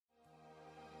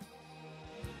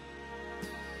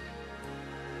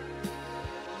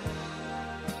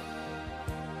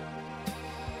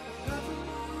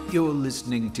You're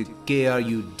listening to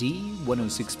KRUD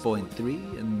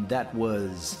 106.3, and that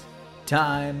was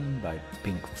Time by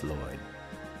Pink Floyd.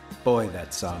 Boy,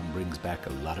 that song brings back a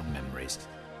lot of memories.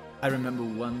 I remember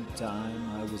one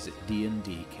time I was at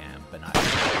D&D camp, and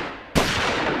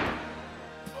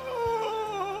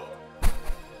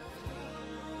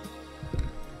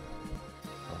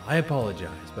I apologize,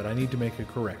 but I need to make a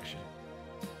correction.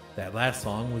 That last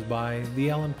song was by the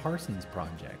Alan Parsons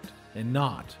Project, and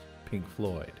not Pink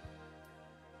Floyd.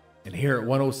 And here at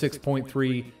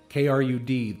 106.3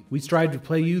 KRUD, we strive to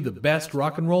play you the best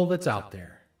rock and roll that's out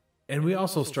there. And we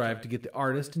also strive to get the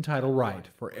artist and title right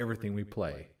for everything we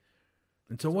play.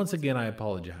 And so once again, I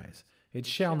apologize. It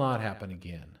shall not happen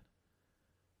again.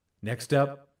 Next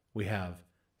up, we have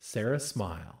Sarah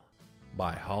Smile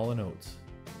by Hall & Oates.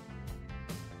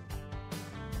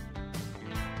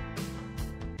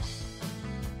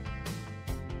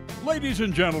 Ladies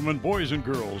and gentlemen, boys and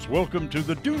girls, welcome to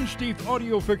the Dunesteef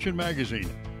Audio Fiction Magazine.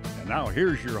 And now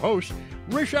here's your host,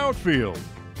 Rish Outfield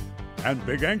and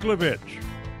Big Anklevich.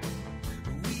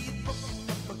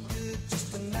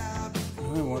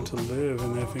 I want to live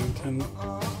in Effington.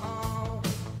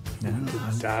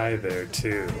 And die there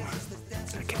too.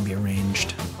 that can be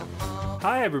arranged.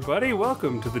 Hi everybody,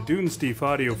 welcome to the Dunesteef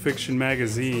Audio Fiction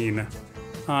Magazine.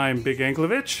 I'm Big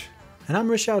Anklevich. And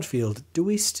I'm Rish Outfield. Do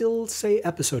we still say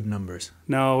episode numbers?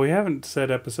 No, we haven't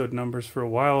said episode numbers for a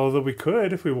while, although we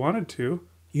could if we wanted to.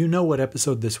 You know what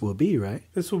episode this will be, right?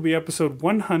 This will be episode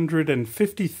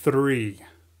 153.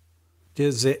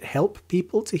 Does it help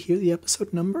people to hear the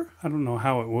episode number? I don't know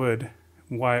how it would,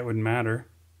 why it would matter.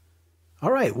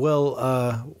 All right,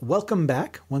 well, welcome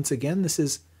back once again.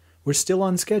 We're still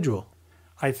on schedule.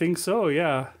 I think so,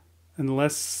 yeah.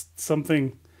 Unless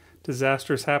something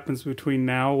disastrous happens between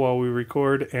now while we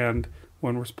record and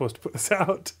when we're supposed to put this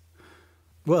out.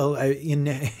 Well,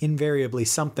 invariably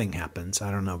something happens. I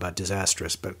don't know about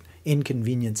disastrous, but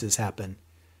inconveniences happen.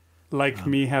 Like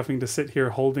me having to sit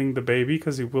here holding the baby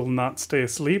because he will not stay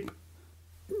asleep?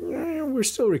 We're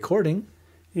still recording.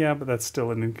 Yeah, but that's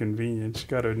still an inconvenience. You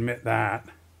got to admit that.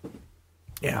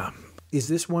 Yeah. Is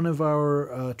this one of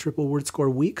our triple word score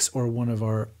weeks or one of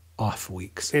our off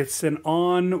weeks? It's an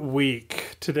on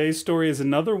week. Today's story is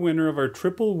another winner of our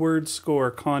triple word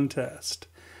score contest.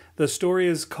 The story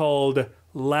is called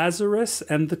Lazarus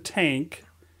and the Tank,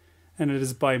 and it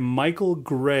is by Michael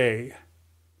Gray.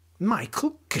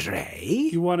 Michael Gray?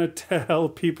 You want to tell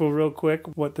people real quick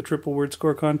what the triple word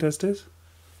score contest is?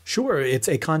 Sure. It's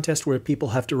a contest where people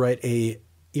have to write a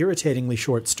irritatingly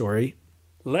short story.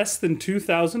 Less than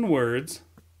 2,000 words.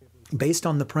 Based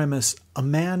on the premise, a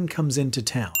man comes into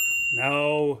town.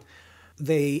 No.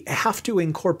 They have to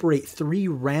incorporate 3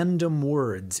 random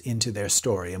words into their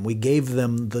story, and we gave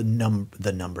them the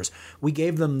numbers. We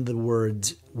gave them the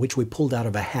words which we pulled out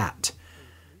of a hat.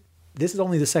 This is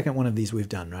only the second one of these we've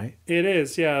done, right? It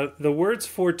is, yeah. The words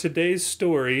for today's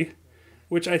story,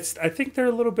 which I think they're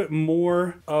a little bit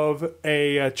more of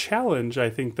a challenge, I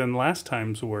think, than last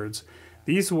time's words.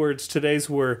 These words today's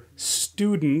were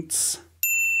students,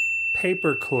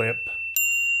 paperclip,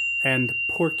 and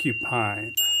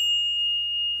porcupine.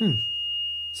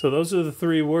 So those are the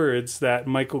 3 words that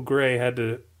Michael Gray had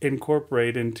to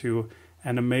incorporate into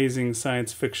an amazing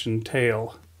science fiction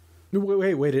tale.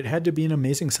 Wait, it had to be an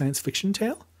amazing science fiction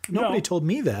tale? Nobody told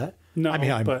me that. No, I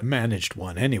mean, I managed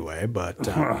one anyway, but...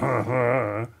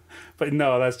 But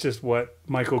no, that's just what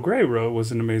Michael Gray wrote,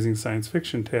 was an amazing science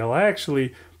fiction tale. I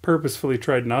actually purposefully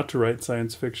tried not to write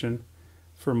science fiction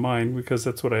for mine, because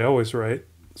that's what I always write.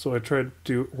 So I tried to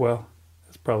do... Well,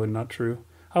 that's probably not true.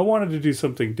 I wanted to do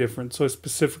something different, so I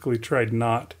specifically tried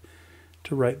not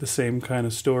to write the same kind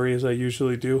of story as I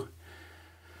usually do.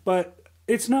 But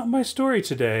it's not my story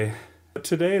today.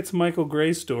 Today it's Michael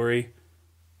Gray's story,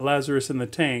 Lazarus in the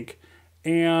Tank.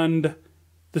 And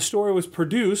the story was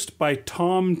produced by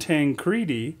Tom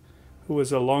Tancredi, who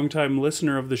was a longtime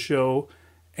listener of the show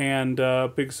and a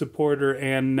big supporter,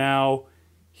 and now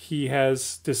he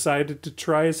has decided to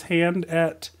try his hand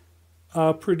at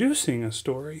producing a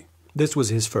story. This was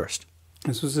his first.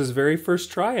 This was his very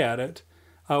first try at it.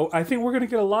 I think we're going to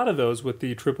get a lot of those with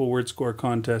the triple word score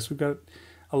contest. We've got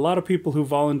a lot of people who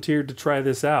volunteered to try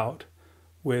this out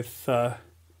with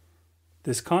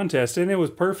this contest, and it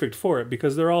was perfect for it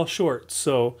because they're all short,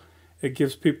 so it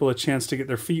gives people a chance to get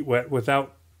their feet wet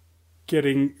without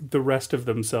getting the rest of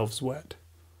themselves wet,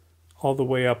 all the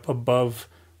way up above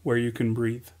where you can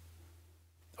breathe.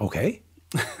 Okay.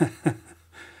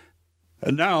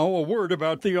 And now a word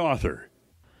about the author.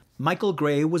 Michael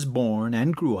Gray was born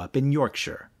and grew up in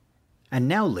Yorkshire, and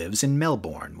now lives in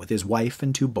Melbourne with his wife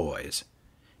and 2 boys.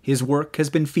 His work has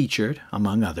been featured,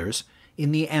 among others,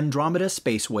 in the Andromeda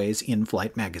Spaceways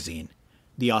In-Flight magazine,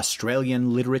 the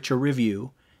Australian Literature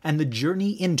Review, and the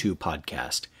Journey Into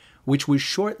podcast, which was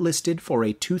shortlisted for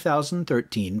a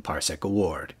 2013 Parsec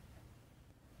Award.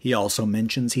 He also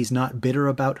mentions he's not bitter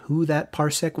about who that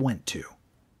Parsec went to.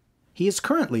 He is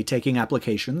currently taking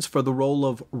applications for the role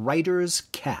of Writer's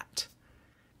Cat.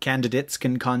 Candidates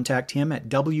can contact him at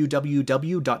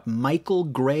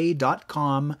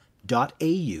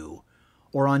www.michaelgray.com.au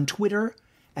or on Twitter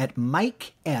at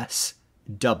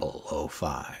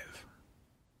MikeS005.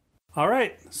 All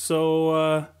right,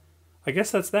 so I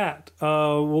guess that's that.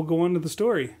 We'll go on to the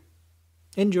story.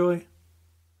 Enjoy.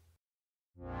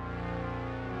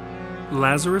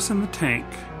 Lazarus in the Tank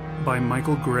by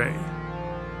Michael Gray.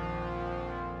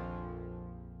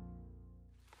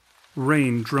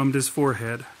 Rain drummed his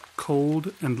forehead,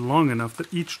 cold and long enough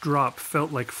that each drop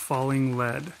felt like falling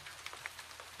lead.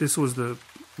 This was the,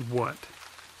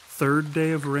 third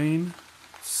day of rain?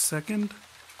 Second?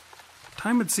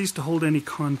 Time had ceased to hold any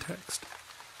context.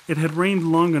 It had rained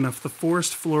long enough the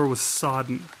forest floor was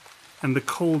sodden, and the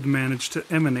cold managed to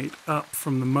emanate up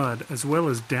from the mud as well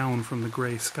as down from the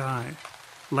gray sky.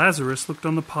 Lazarus looked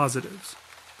on the positives.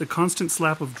 The constant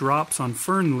slap of drops on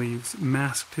fern leaves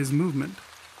masked his movement,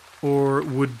 or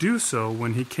would do so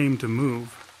when he came to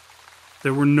move.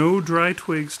 There were no dry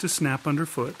twigs to snap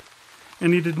underfoot,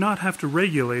 and he did not have to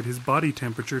regulate his body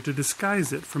temperature to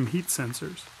disguise it from heat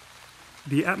sensors.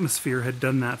 The atmosphere had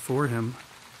done that for him.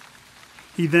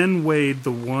 He then weighed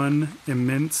the one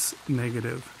immense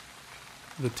negative.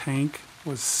 The tank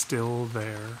was still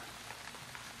there.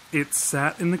 It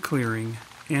sat in the clearing,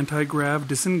 anti-grav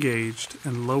disengaged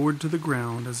and lowered to the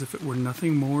ground as if it were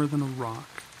nothing more than a rock.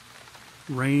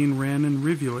 Rain ran in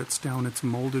rivulets down its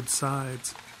molded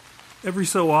sides. Every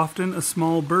so often a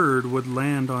small bird would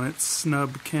land on its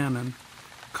snub cannon,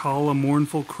 call a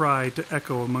mournful cry to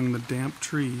echo among the damp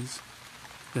trees,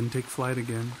 then take flight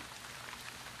again.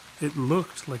 It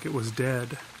looked like it was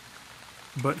dead,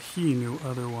 but he knew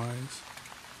otherwise.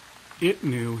 It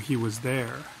knew he was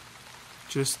there,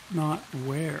 just not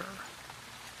where.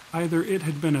 Either it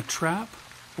had been a trap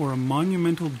or a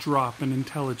monumental drop in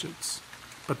intelligence,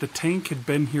 but the tank had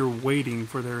been here waiting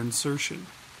for their insertion.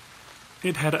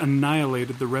 It had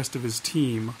annihilated the rest of his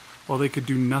team while they could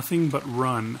do nothing but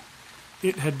run.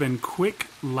 It had been quick,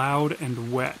 loud,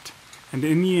 and wet, and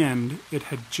in the end it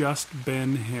had just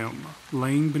been him,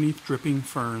 laying beneath dripping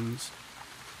ferns.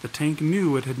 The tank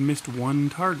knew it had missed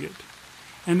one target,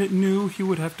 and it knew he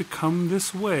would have to come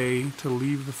this way to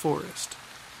leave the forest.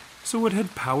 So it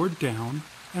had powered down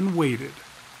and waited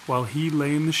while he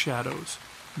lay in the shadows,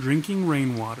 drinking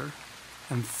rainwater,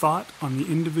 and thought on the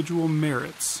individual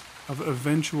merits of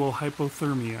eventual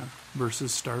hypothermia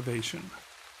versus starvation.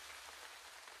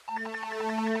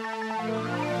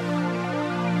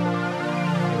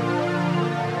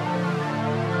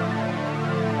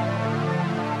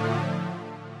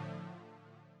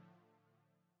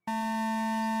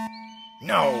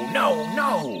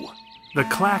 No! The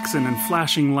klaxon and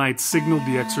flashing lights signaled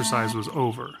the exercise was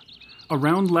over.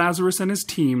 Around Lazarus and his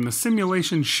team, the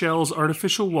simulation shell's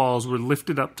artificial walls were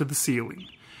lifted up to the ceiling,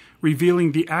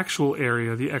 revealing the actual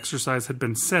area the exercise had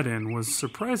been set in was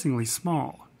surprisingly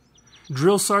small.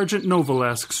 Drill Sergeant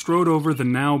Novelesque strode over the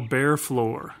now bare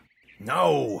floor.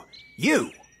 No,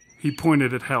 you! He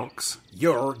pointed at Helks.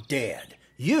 You're dead.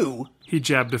 You! He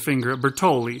jabbed a finger at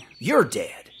Bertoli. You're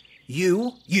dead.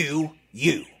 You.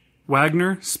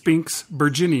 Wagner, Spinks,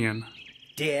 Virginian.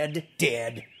 Dead.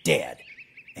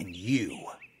 And you.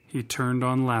 He turned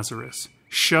on Lazarus,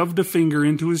 shoved a finger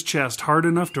into his chest hard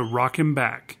enough to rock him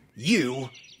back. You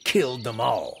killed them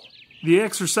all. The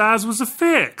exercise was a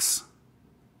fix.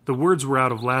 The words were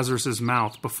out of Lazarus's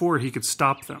mouth before he could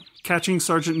stop them, catching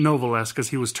Sergeant Novelesque as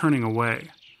he was turning away.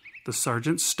 The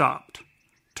sergeant stopped,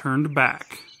 turned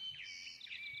back.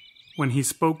 When he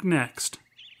spoke next,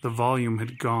 the volume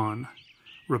had gone,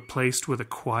 replaced with a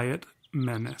quiet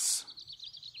menace.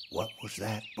 What was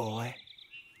that, boy?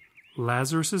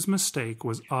 Lazarus's mistake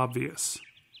was obvious,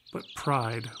 but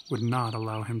pride would not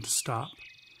allow him to stop.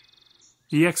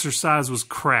 The exercise was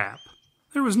crap.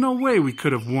 There was no way we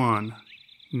could have won.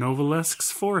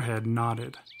 Novelesque's forehead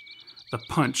nodded. The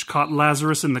punch caught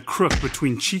Lazarus in the crook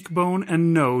between cheekbone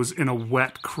and nose in a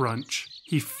wet crunch.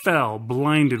 He fell,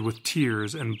 blinded with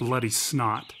tears and bloody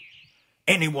snot.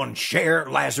 Anyone share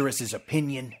Lazarus's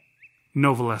opinion?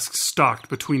 Novelesque stalked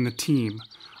between the team,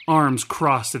 arms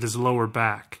crossed at his lower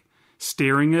back,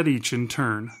 staring at each in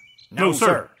turn. No,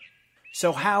 sir.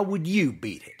 So how would you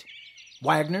beat it?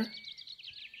 Wagner?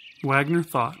 Wagner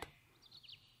thought,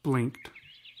 blinked.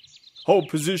 Hold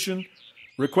position.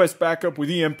 Request backup with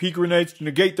EMP grenades to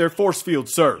negate their force field,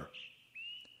 sir.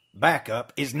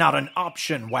 Backup is not an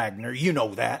option, Wagner. You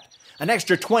know that. An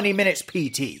extra 20 minutes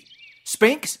PT.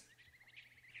 Spinks?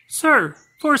 Sir,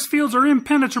 force fields are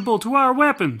impenetrable to our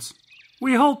weapons.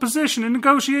 We hold position and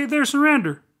negotiate their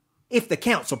surrender. If the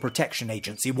Council Protection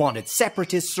Agency wanted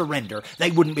separatist surrender, they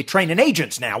wouldn't be training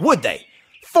agents now, would they?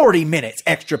 40 minutes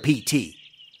extra PT.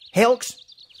 Helks?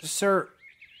 Sir,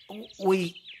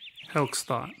 Helks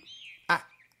thought.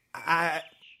 I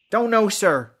don't know,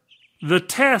 sir. The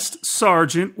test,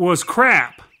 Sergeant, was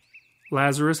crap.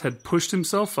 Lazarus had pushed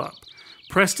himself up,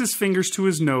 pressed his fingers to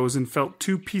his nose, and felt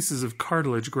two pieces of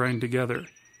cartilage grind together.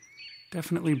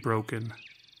 Definitely broken.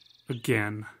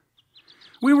 Again.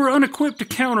 We were unequipped to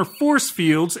counter force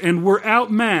fields and were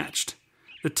outmatched.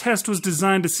 The test was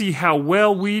designed to see how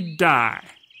well we'd die.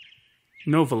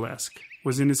 Novalesk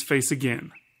was in his face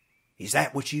again. Is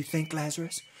that what you think,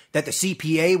 Lazarus? That the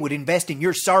CPA would invest in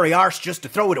your sorry arse just to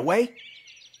throw it away?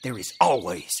 There is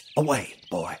always a way,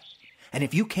 boy. And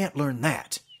if you can't learn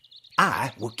that,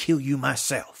 I will kill you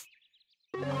myself.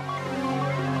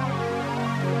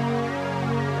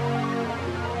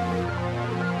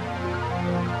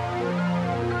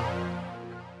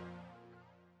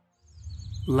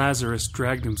 Lazarus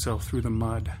dragged himself through the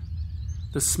mud.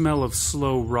 The smell of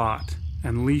slow rot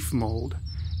and leaf mold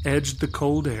edged the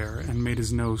cold air and made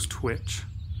his nose twitch.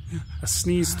 A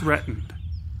sneeze threatened,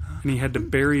 and he had to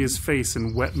bury his face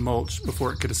in wet mulch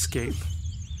before it could escape.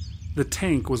 The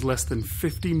tank was less than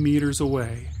 50 meters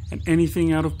away, and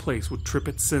anything out of place would trip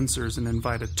its sensors and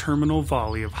invite a terminal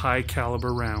volley of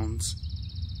high-caliber rounds.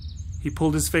 He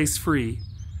pulled his face free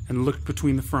and looked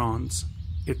between the fronds.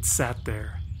 It sat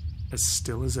there, as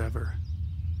still as ever.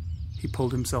 He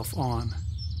pulled himself on.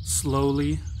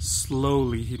 Slowly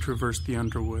he traversed the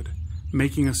underwood,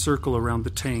 making a circle around the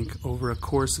tank over a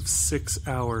course of 6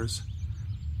 hours.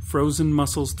 Frozen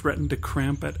muscles threatened to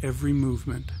cramp at every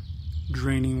movement,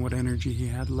 draining what energy he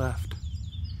had left.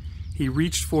 He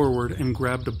reached forward and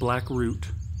grabbed a black root,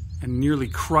 and nearly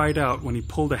cried out when he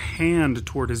pulled a hand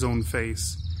toward his own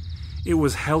face. It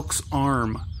was Helk's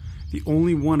arm, the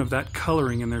only one of that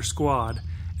coloring in their squad,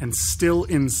 and still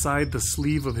inside the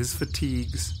sleeve of his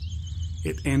fatigues.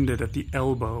 It ended at the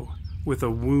elbow, with a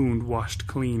wound washed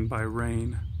clean by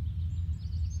rain.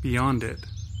 Beyond it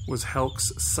was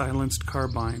Helk's silenced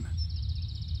carbine.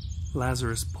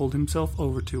 Lazarus pulled himself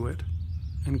over to it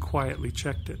and quietly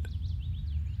checked it.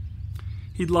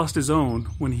 He'd lost his own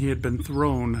when he had been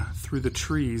thrown through the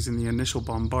trees in the initial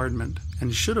bombardment,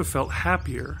 and should have felt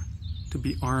happier to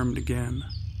be armed again.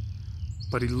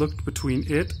 But he looked between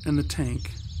it and the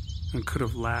tank and could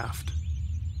have laughed.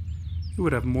 He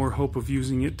would have more hope of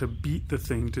using it to beat the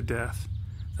thing to death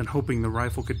than hoping the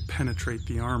rifle could penetrate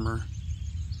the armor.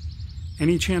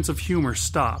 Any chance of humor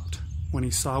stopped when he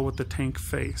saw what the tank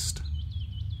faced.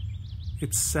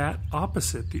 It sat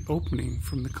opposite the opening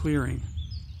from the clearing.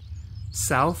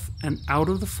 South and out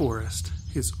of the forest,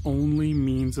 his only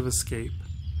means of escape.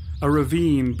 A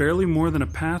ravine barely more than a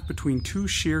path between two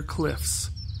sheer cliffs,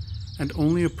 and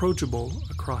only approachable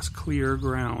across clear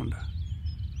ground.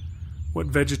 What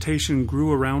vegetation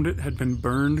grew around it had been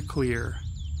burned clear,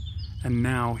 and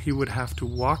now he would have to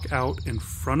walk out in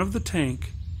front of the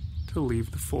tank to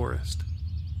leave the forest.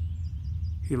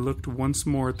 He looked once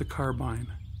more at the carbine,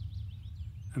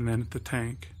 and then at the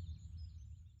tank.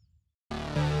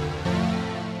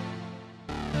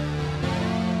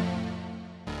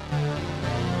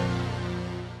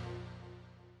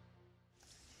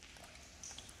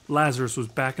 Lazarus was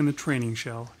back in the training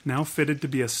shell, now fitted to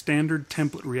be a standard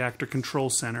template reactor control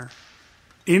center.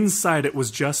 Inside it was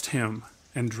just him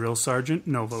and Drill Sergeant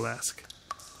Novalesk,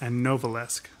 and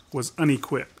Novalesk was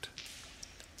unequipped.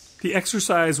 The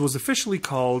exercise was officially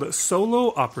called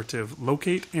Solo Operative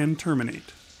Locate and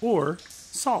Terminate, or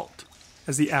SALT,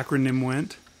 as the acronym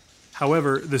went.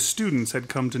 However, the students had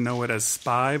come to know it as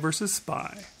Spy versus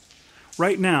Spy.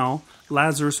 Right now,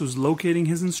 Lazarus was locating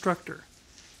his instructor,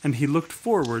 and he looked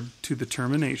forward to the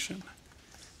termination.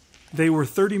 They were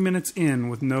 30 minutes in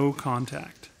with no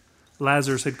contact.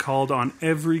 Lazarus had called on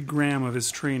every gram of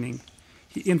his training.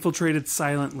 He infiltrated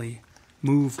silently,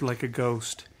 moved like a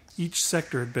ghost. Each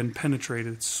sector had been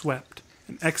penetrated, swept,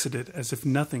 and exited as if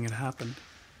nothing had happened.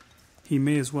 He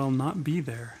may as well not be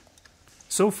there.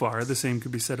 So far, the same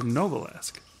could be said of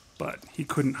Novalesk, but he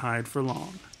couldn't hide for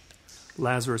long.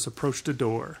 Lazarus approached a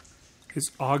door. His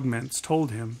augments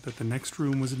told him that the next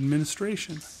room was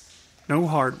administration. No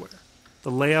hardware.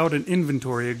 The layout and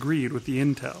inventory agreed with the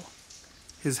intel.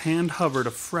 His hand hovered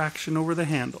a fraction over the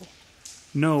handle.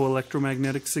 No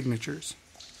electromagnetic signatures.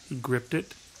 He gripped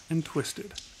it and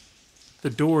twisted. The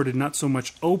door did not so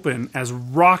much open as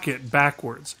rocket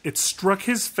backwards. It struck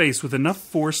his face with enough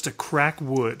force to crack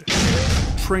wood.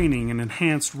 Training and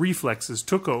enhanced reflexes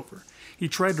took over. He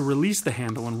tried to release the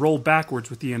handle and roll backwards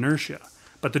with the inertia,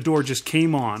 but the door just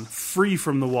came on, free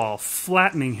from the wall,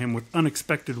 flattening him with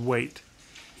unexpected weight.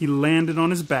 He landed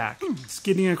on his back,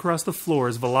 skidding across the floor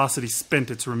as velocity spent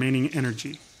its remaining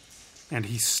energy. And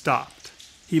he stopped.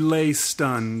 He lay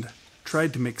stunned,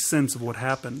 tried to make sense of what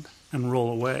happened, and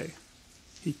roll away.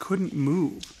 He couldn't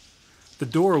move. The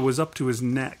door was up to his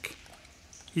neck.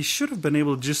 He should have been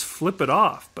able to just flip it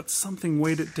off, but something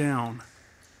weighed it down.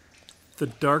 The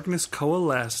darkness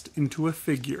coalesced into a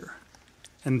figure,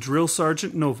 and Drill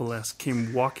Sergeant Novalesk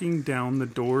came walking down the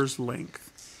door's length,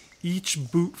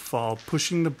 each boot fall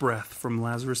pushing the breath from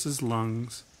Lazarus's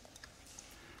lungs.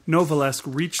 Novalesk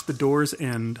reached the door's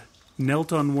end,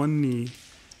 knelt on one knee,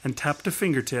 and tapped a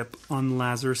fingertip on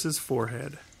Lazarus's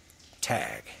forehead.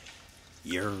 Tag,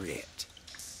 you're it.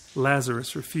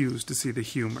 Lazarus refused to see the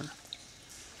humor.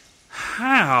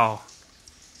 How?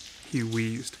 He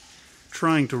wheezed,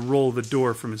 trying to roll the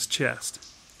door from his chest.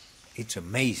 It's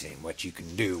amazing what you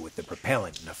can do with the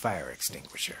propellant in a fire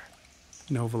extinguisher.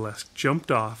 Novalesk jumped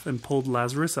off and pulled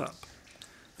Lazarus up.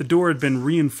 The door had been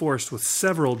reinforced with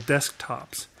several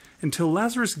desktops, until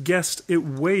Lazarus guessed it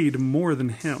weighed more than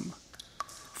him.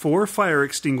 4 fire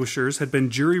extinguishers had been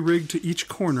jury-rigged to each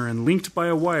corner and linked by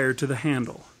a wire to the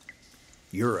handle.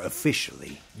 You're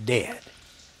officially dead.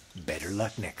 Better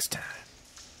luck next time.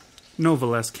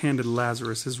 Novalesk handed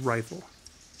Lazarus his rifle.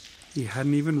 He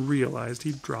hadn't even realized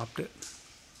he'd dropped it.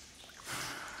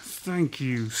 Thank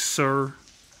you, sir.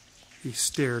 He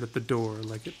stared at the door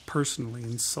like it personally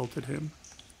insulted him.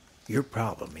 Your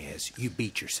problem is you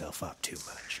beat yourself up too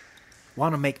much.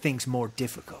 Want to make things more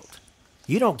difficult.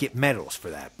 You don't get medals for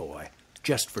that, boy,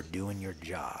 just for doing your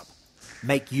job.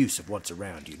 Make use of what's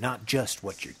around you, not just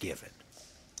what you're given.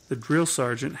 The drill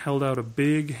sergeant held out a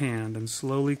big hand and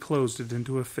slowly closed it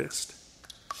into a fist.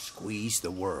 Squeeze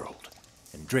the world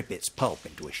and drip its pulp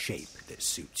into a shape that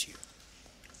suits you.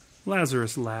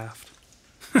 Lazarus laughed.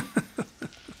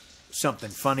 Something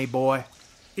funny, boy?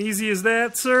 Easy as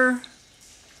that, sir?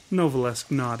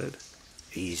 Novalesk nodded.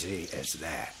 Easy as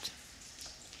that.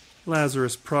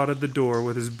 Lazarus prodded the door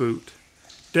with his boot.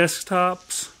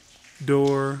 Desktops,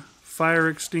 door, fire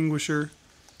extinguisher,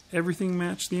 everything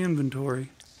matched the inventory.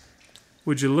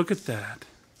 Would you look at that?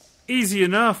 Easy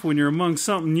enough when you're among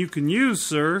something you can use,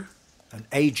 sir. An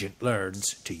agent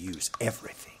learns to use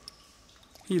everything.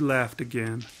 He laughed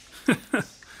again.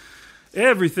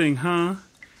 Everything, huh?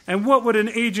 And what would an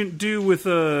agent do with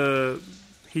a...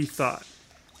 he thought.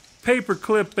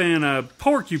 Paperclip and a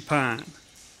porcupine.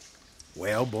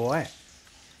 Well, boy,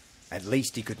 at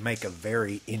least he could make a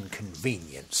very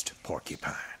inconvenienced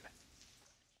porcupine.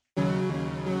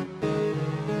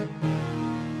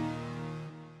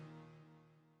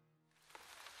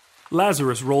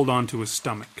 Lazarus rolled onto his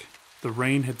stomach. The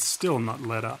rain had still not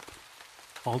let up.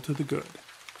 All to the good.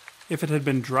 If it had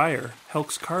been drier,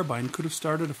 Helk's carbine could have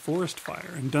started a forest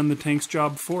fire and done the tank's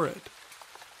job for it.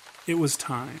 It was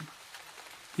time.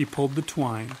 He pulled the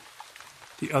twine.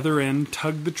 The other end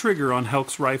tugged the trigger on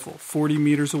Helk's rifle 40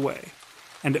 meters away,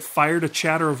 and it fired a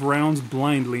chatter of rounds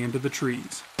blindly into the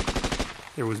trees.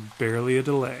 There was barely a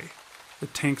delay. The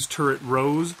tank's turret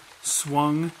rose,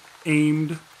 swung,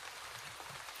 aimed,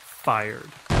 fired.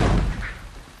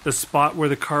 The spot where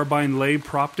the carbine lay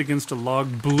propped against a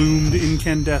log bloomed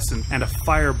incandescent, and a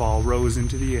fireball rose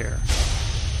into the air.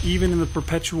 Even in the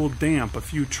perpetual damp, a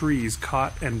few trees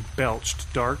caught and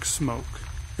belched dark smoke.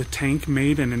 The tank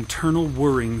made an internal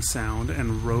whirring sound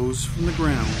and rose from the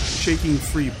ground, shaking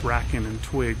free bracken and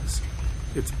twigs.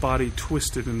 Its body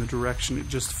twisted in the direction it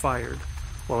just fired,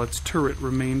 while its turret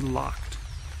remained locked,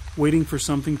 waiting for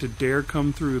something to dare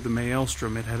come through the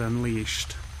maelstrom it had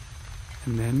unleashed.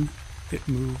 And then it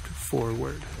moved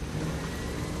forward.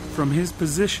 From his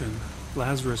position,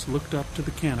 Lazarus looked up to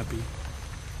the canopy.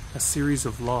 A series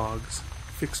of logs,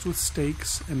 fixed with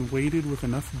stakes and weighted with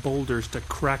enough boulders to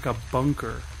crack a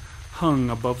bunker, hung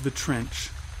above the trench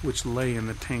which lay in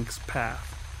the tank's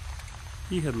path.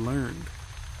 He had learned.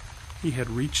 He had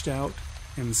reached out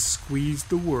and squeezed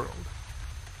the world,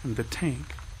 and the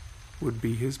tank would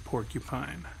be his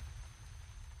porcupine.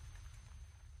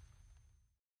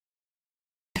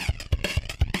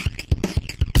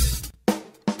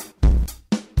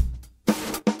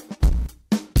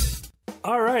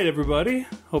 All right, everybody.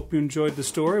 Hope you enjoyed the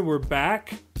story. We're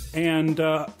back. And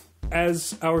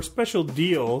as our special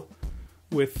deal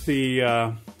with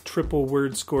the triple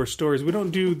word score stories, we don't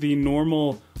do the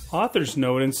normal author's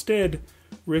note. Instead,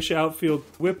 Rish Outfield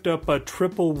whipped up a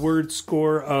triple word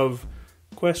score of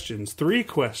questions. 3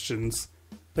 questions.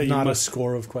 That Not you must... a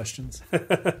score of questions.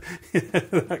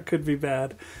 That could be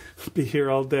bad. Be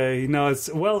here all day. No,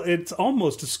 it's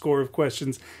almost a score of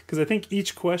questions because I think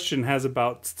each question has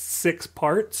about 6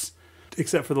 parts,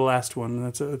 except for the last one.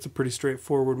 That's a pretty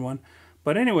straightforward one.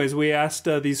 But anyways, we asked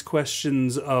these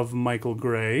questions of Michael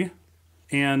Gray,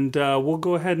 and we'll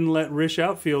go ahead and let Rish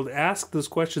Outfield ask those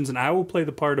questions, and I will play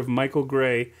the part of Michael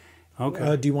Gray.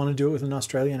 Okay. Do you want to do it with an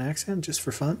Australian accent just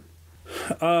for fun?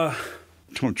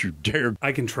 Don't you dare.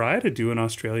 I can try to do an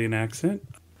Australian accent.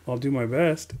 I'll do my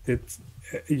best.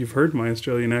 You've heard my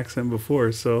Australian accent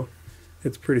before, so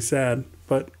it's pretty sad.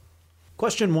 But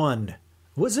Question 1.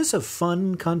 Was this a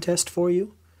fun contest for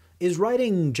you? Is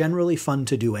writing generally fun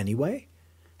to do anyway?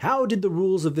 How did the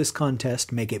rules of this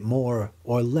contest make it more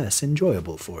or less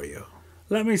enjoyable for you?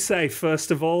 let me say, first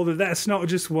of all, that that's not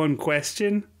just one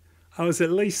question. I was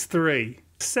at least 3.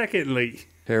 Secondly,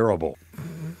 Terrible.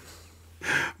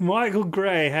 Michael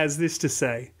Gray has this to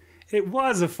say. It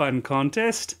was a fun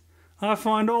contest. I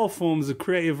find all forms of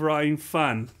creative writing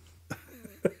fun.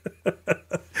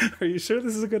 Are you sure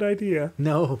this is a good idea?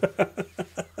 No.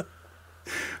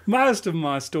 Most of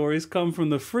my stories come from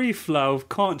the free flow of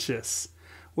conscious,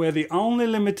 where the only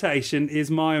limitation is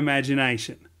my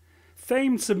imagination.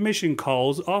 Themed submission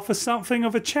calls offer something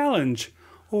of a challenge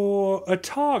or a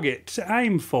target to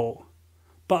aim for,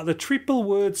 but the triple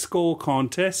word score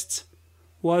contests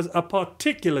was a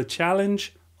particular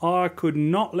challenge I could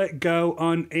not let go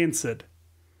unanswered.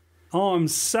 I'm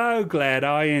so glad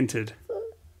I entered.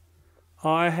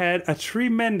 I had a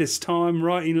tremendous time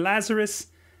writing Lazarus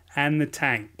and the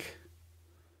Tank.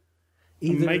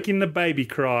 I'm making the baby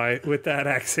cry with that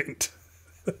accent.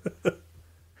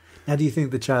 Now, do you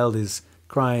think the child is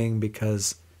crying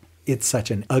because it's such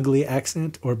an ugly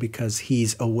accent or because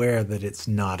he's aware that it's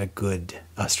not a good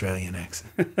Australian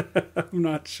accent? I'm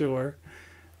not sure.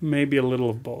 Maybe a little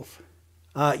of both.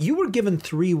 You were given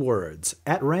 3 words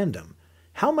at random.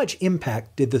 How much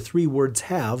impact did the 3 words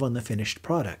have on the finished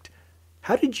product?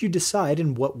 How did you decide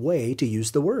in what way to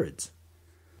use the words?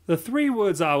 The 3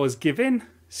 words I was given,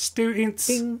 students,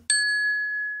 Bing.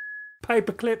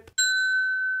 paperclip,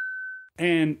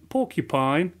 and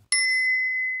porcupine,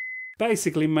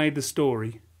 basically made the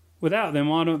story. Without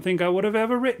them, I don't think I would have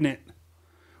ever written it.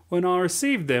 When I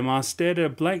received them, I stared at a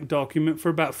blank document for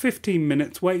about 15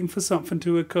 minutes waiting for something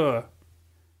to occur.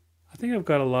 I think I've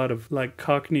got a lot of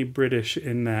Cockney British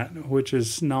in that, which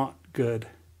is not good.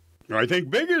 I think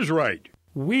Big is right.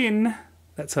 When,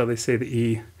 that's how they say the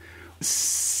E,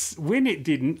 when it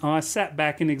didn't, I sat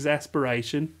back in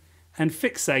exasperation and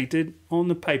fixated on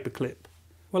the paperclip.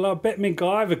 Well, I bet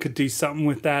MacGyver could do something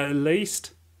with that at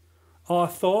least, I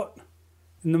thought.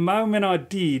 And the moment I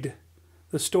did,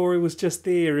 the story was just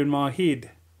there in my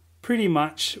head, pretty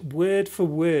much word for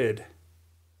word,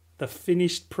 the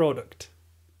finished product.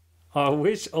 I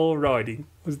wish all writing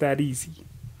was that easy.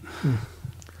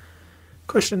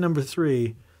 Question number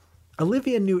 3.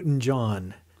 Olivia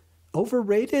Newton-John,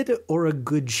 overrated or a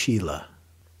good Sheila?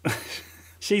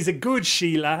 She's a good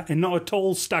Sheila and not at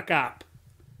all stuck up.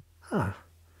 Huh.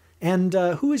 And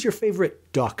who is your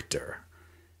favorite doctor?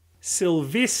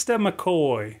 Sylvester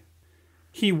McCoy.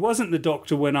 He wasn't the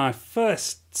Doctor when I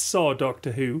first saw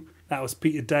Doctor Who. That was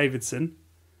Peter Davison.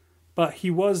 But he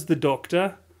was the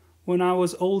Doctor when I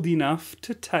was old enough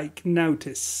to take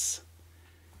notice.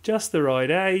 Just the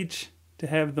right age to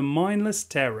have the mindless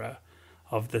terror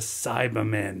of the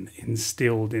Cybermen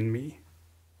instilled in me.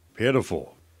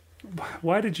 Pitiful.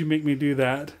 Why did you make me do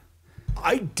that?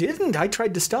 I didn't. I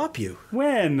tried to stop you.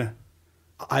 When?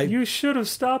 You should have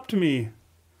stopped me.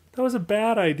 That was a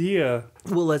bad idea.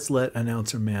 Well, let's let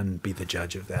Announcer Man be the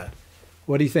judge of that.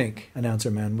 What do you think,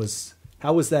 Announcer Man?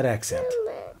 How was that accent?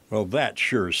 Well, that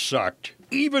sure sucked.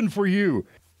 Even for you.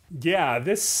 Yeah,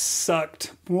 this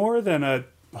sucked more than a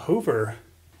Hoover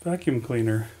vacuum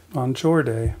cleaner on chore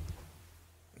day.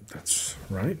 That's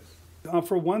right.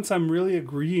 For once, I'm really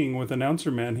agreeing with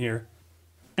Announcer Man here.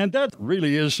 And that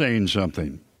really is saying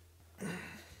something.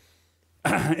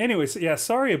 Anyways, yeah,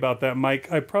 sorry about that,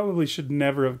 Mike. I probably should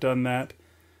never have done that.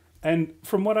 And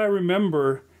from what I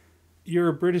remember, you're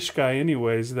a British guy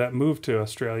anyways that moved to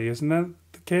Australia. Isn't that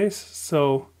the case?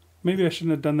 So maybe I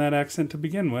shouldn't have done that accent to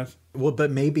begin with. Well, but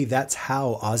maybe that's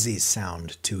how Aussies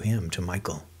sound to him, to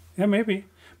Michael. Yeah, maybe.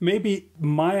 Maybe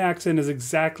my accent is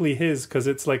exactly his because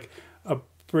it's like a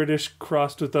British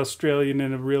crossed with Australian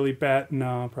in a really bad...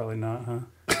 No, probably not, huh?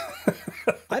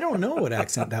 I don't know what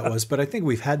accent that was, but I think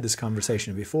we've had this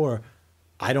conversation before.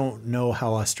 I don't know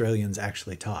how Australians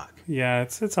actually talk. Yeah,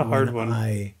 it's a hard one.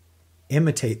 I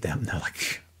imitate them. They're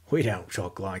like, we don't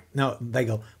talk like... No, they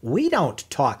go, we don't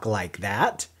talk like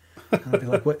that. And I'd be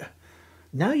like, what?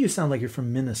 Now you sound like you're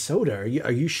from Minnesota.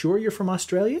 Are you sure you're from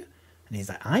Australia? And he's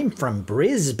like, I'm from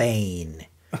Brisbane.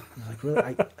 I was like, really?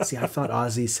 I thought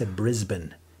Aussie said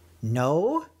Brisbane.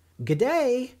 No,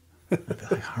 g'day. I'd be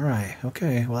like, all right,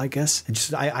 okay. Well, I guess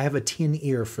I have a tin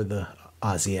ear for the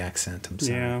Aussie accent. I'm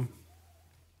sorry. Yeah.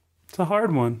 It's a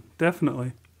hard one,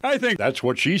 definitely. I think that's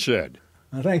what she said.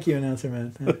 Well, thank you, announcer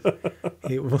man.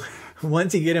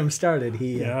 Once you get him started,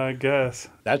 Yeah, I guess.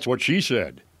 That's what she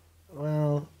said.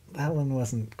 Well, that one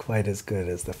wasn't quite as good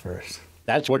as the first.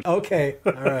 That's what... Okay,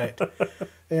 all right.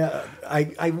 Yeah,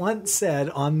 I once said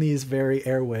on these very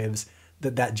airwaves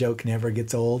that joke never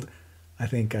gets old. I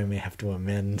think I may have to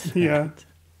amend that. Yeah,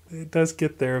 it does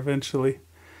get there eventually.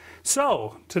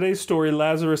 So, today's story,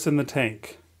 Lazarus in the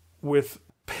Tank, with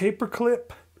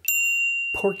Paperclip,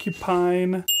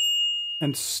 Porcupine,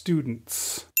 and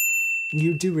Students.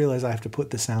 You do realize I have to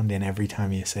put the sound in every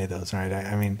time you say those, right?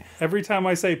 I mean... Every time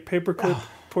I say Paperclip,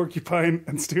 Porcupine,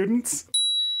 and Students?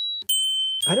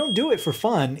 I don't do it for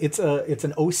fun. It's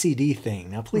an OCD thing.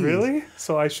 Now, please. Really?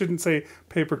 So I shouldn't say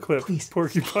Paperclip, Please.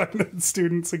 Porcupine, and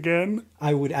Students again?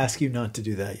 I would ask you not to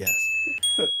do that, yes.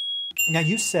 Now,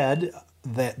 you said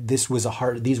that these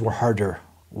were harder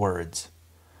words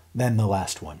than the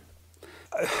last one.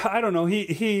 I don't know.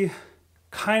 He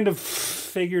kind of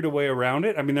figured a way around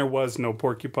it. I mean, there was no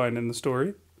porcupine in the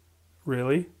story,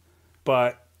 really.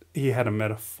 But he had a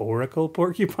metaphorical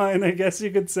porcupine, I guess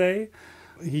you could say.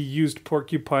 He used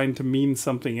porcupine to mean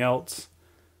something else,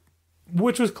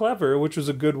 which was clever, which was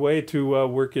a good way to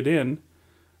work it in.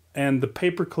 And the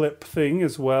paperclip thing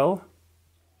as well.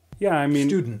 Yeah, I mean...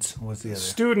 Students was the other.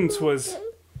 Students was...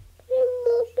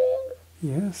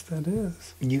 Yes, that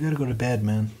is. You gotta go to bed,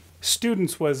 man.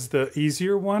 Students was the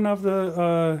easier one of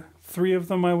the three of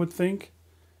them, I would think.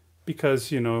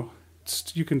 Because, you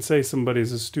can say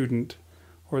somebody's a student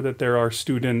or that there are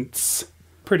students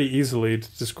pretty easily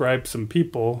to describe some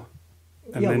people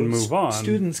and then move on.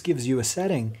 Students gives you a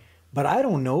setting, but I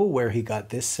don't know where he got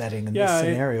this setting and this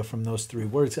scenario from those three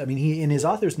words. I mean, in his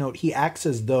author's note, he acts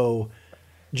as though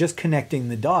just connecting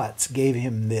the dots gave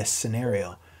him this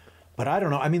scenario. But I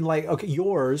don't know. I mean, like, okay,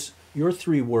 your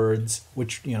three words,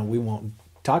 which, we won't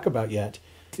talk about yet,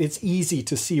 it's easy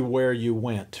to see where you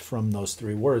went from those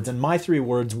three words. And my three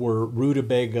words were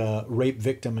rutabaga, rape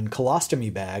victim, and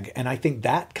colostomy bag. And I think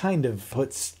that kind of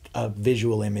puts a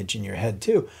visual image in your head,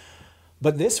 too.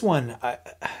 But this one,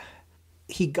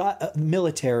 he got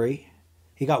military,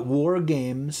 he got war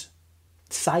games,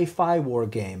 sci-fi war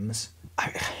games.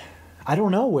 I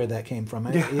don't know where that came from.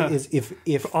 Yeah.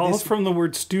 If all from the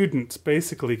word students,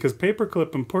 basically, because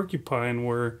paperclip and porcupine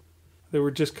were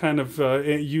just kind of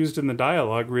used in the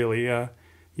dialogue, really.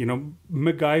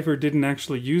 MacGyver didn't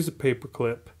actually use a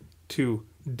paperclip to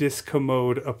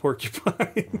discommode a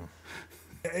porcupine.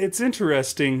 It's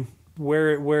interesting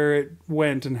where it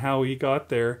went and how he got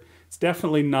there. It's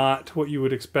definitely not what you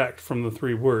would expect from the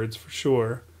three words, for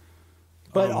sure.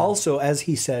 But also, as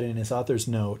he said in his author's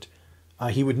note,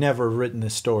 he would never have written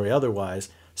this story otherwise.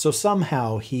 So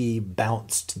somehow he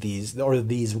bounced these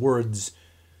words.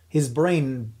 His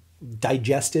brain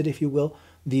digested, if you will,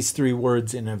 these three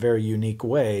words in a very unique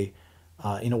way,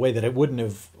 in a way that it wouldn't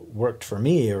have worked for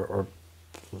me or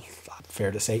fair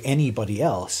to say, anybody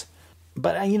else.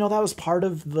 But, that was part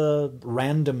of the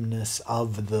randomness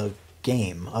of the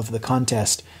game, of the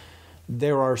contest.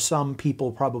 There are some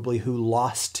people probably who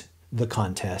lost the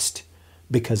contest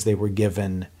because they were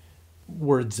given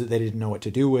words that they didn't know what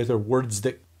to do with, or words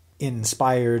that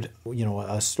inspired,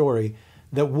 a story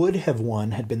that would have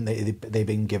won had been they've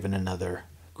been given another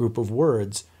group of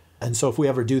words. And so if we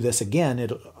ever do this again,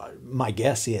 my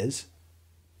guess is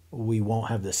we won't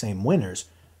have the same winners.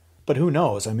 But who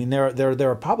knows? I mean, there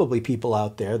are probably people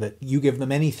out there that you give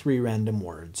them any three random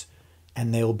words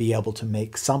and they'll be able to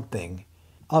make something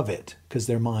of it because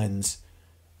their minds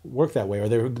work that way, or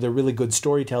they're really good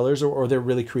storytellers, or they're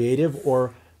really creative,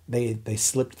 or they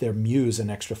slipped their muse an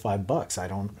extra $5.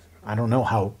 I don't know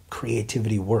how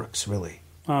creativity works, really.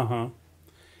 Uh-huh.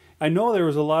 I know there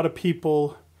was a lot of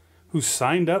people who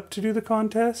signed up to do the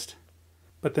contest,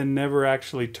 but then never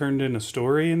actually turned in a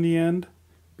story in the end,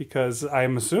 because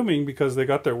I'm assuming because they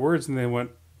got their words and they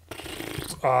went,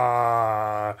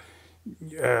 a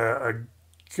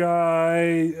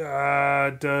guy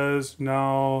does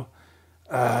no,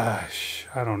 I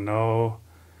don't know.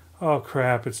 Oh,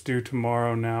 crap, it's due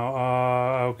tomorrow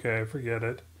now. Okay, forget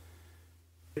it.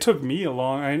 It took me a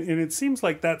long... And it seems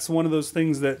like that's one of those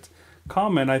things that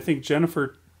common. I think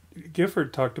Jennifer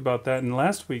Gifford talked about that in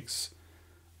last week's,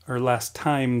 or last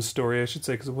time's story, I should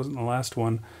say, because it wasn't the last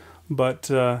one. But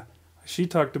she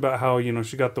talked about how,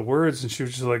 she got the words and she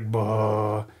was just like,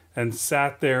 bah. and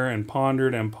sat there and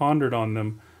pondered on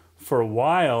them for a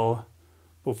while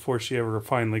before she ever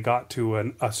finally got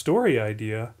to a story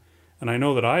idea. And I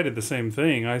know that I did the same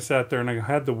thing. I sat there and I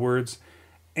had the words,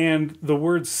 and the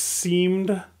words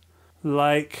seemed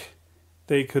like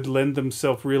they could lend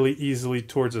themselves really easily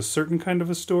towards a certain kind of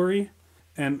a story.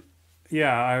 And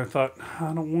yeah, I thought,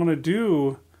 I don't want to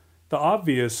do the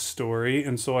obvious story.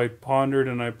 And so I pondered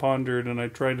and I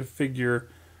tried to figure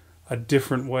a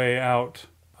different way out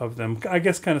of them. I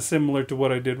guess kind of similar to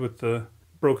what I did with the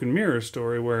Broken Mirror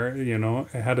story, where, you know,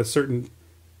 it had a certain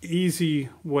easy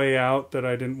way out that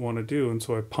I didn't want to do. And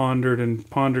so I pondered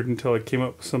until I came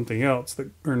up with something else that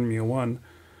earned me a 1.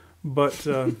 But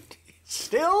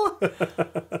Still?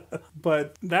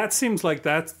 but that seems like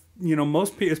that's, you know,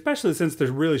 most people, especially since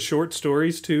they're really short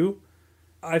stories too,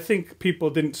 I think people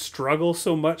didn't struggle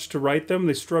so much to write them.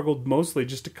 They struggled mostly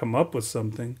just to come up with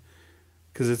something,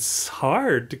 because it's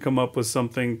hard to come up with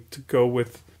something to go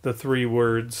with the 3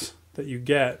 words that you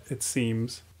get, it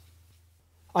seems.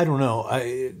 I don't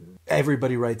know.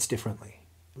 Everybody writes differently.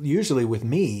 Usually with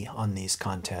me on these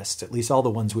contests, at least all the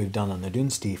ones we've done on the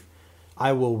Dunesteef,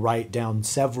 I will write down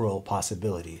several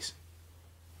possibilities.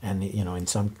 And, you know, in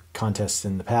some contests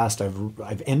in the past,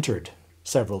 I've entered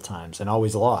several times and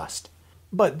always lost.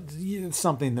 But it's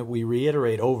something that we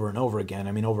reiterate over and over again.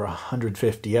 I mean, over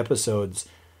 150 episodes,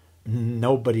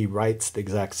 nobody writes the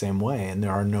exact same way, and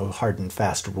there are no hard and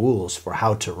fast rules for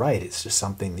how to write. It's just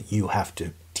something that you have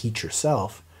to teach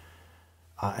yourself.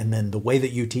 And then the way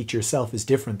that you teach yourself is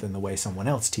different than the way someone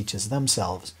else teaches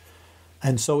themselves.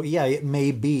 And so, yeah, it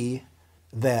may be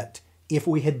that if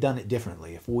we had done it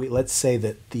differently, let's say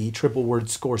that the triple word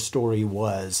score story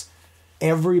was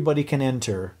everybody can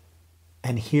enter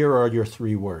and here are your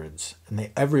 3 words, and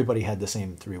everybody had the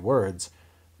same 3 words,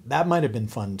 that might have been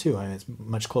fun too. I mean, it's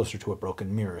much closer to a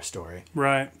Broken Mirror story,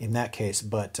 right, in that case.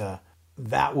 But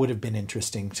that would have been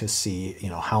interesting to see, you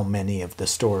know, how many of the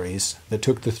stories that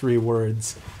took the 3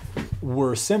 words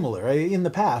were similar. In the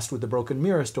past, with the Broken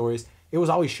Mirror stories, it was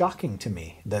always shocking to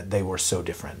me that they were so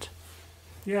different.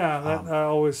 Yeah, that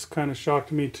always kind of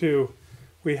shocked me too.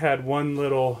 We had one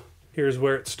little, here's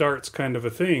where it starts kind of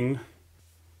a thing,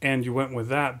 and you went with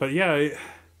that. But yeah,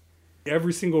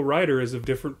 every single writer is a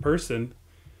different person,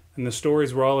 and the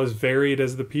stories were all as varied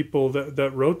as the people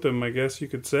that wrote them, I guess you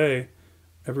could say.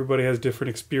 Everybody has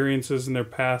different experiences in their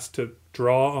past to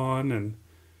draw on, and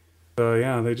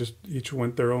yeah, they just each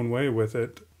went their own way with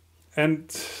it. And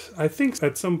I think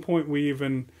at some point we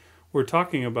even were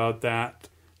talking about that,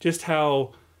 just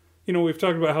how, you know, we've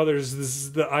talked about how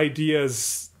there's the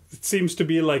ideas, it seems to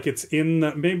be like it's in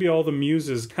the, maybe all the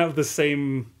muses have the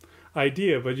same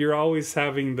idea, but you're always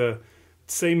having the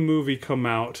same movie come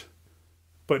out,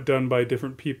 but done by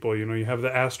different people. You know, you have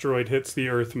the asteroid hits the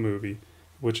Earth movie,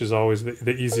 which is always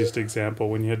the easiest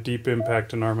example, when you had Deep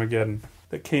Impact and Armageddon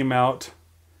that came out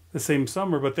the same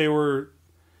summer, but they were,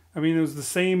 I mean, it was the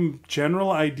same general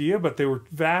idea, but they were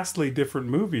vastly different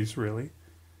movies, really.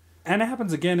 And it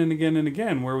happens again and again and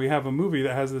again, where we have a movie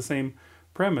that has the same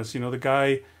premise. You know, the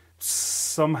guy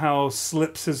somehow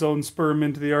slips his own sperm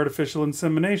into the artificial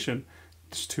insemination.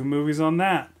 There's 2 movies on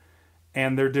that,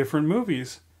 and they're different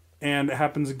movies. And it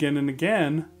happens again and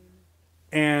again.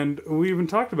 And we even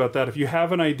talked about that. If you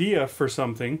have an idea for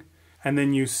something, and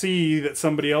then you see that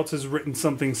somebody else has written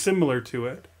something similar to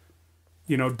it,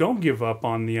 you know, don't give up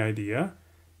on the idea.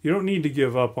 You don't need to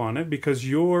give up on it, because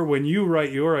when you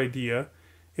write your idea,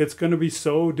 it's going to be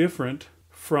so different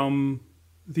from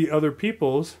the other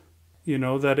people's, you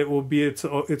know, that it will be its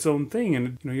own thing.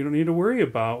 And, you know, you don't need to worry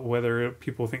about whether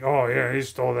people think, oh yeah, he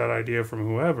stole that idea from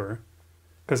whoever.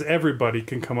 Because everybody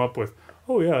can come up with,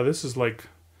 oh yeah, this is like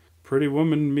Pretty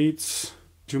Woman meets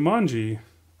Jumanji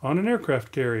on an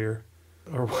aircraft carrier,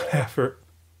 or whatever.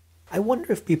 I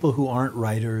wonder if people who aren't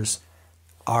writers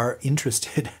are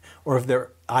interested, or if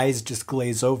their eyes just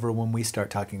glaze over when we start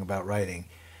talking about writing.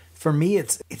 For me,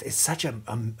 it's such a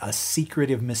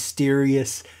secretive,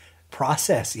 mysterious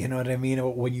process. You know what I mean?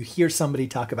 When you hear somebody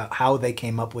talk about how they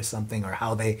came up with something, or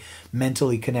how they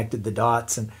mentally connected the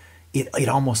dots, and it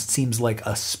almost seems like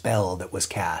a spell that was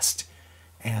cast.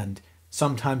 And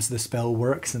sometimes the spell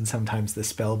works, and sometimes the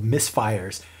spell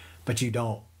misfires, but you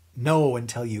don't know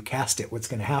until you cast it what's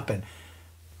going to happen.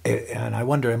 And I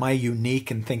wonder, am I unique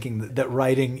in thinking that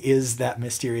writing is that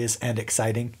mysterious and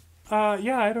exciting?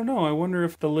 Yeah, I don't know. I wonder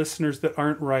if the listeners that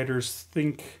aren't writers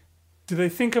do they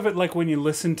think of it like when you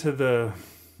listen to the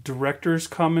director's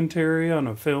commentary on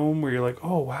a film, where you're like,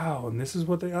 oh wow, and this is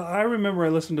what I remember I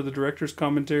listened to the director's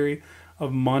commentary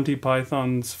of Monty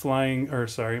Python's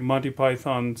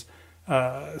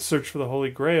Search for the Holy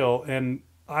Grail, and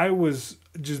I was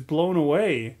just blown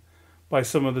away by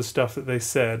some of the stuff that they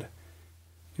said.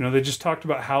 You know, they just talked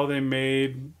about how they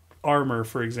made armor,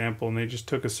 for example, and they just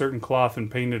took a certain cloth and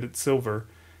painted it silver,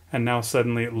 and now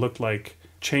suddenly it looked like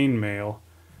chainmail.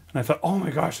 And I thought, oh my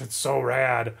gosh, that's so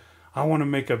rad. I want to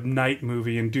make a knight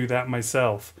movie and do that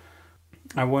myself.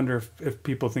 I wonder if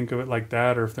people think of it like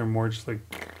that, or if they're more just like,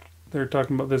 they're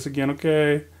talking about this again,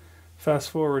 okay, fast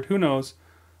forward, who knows.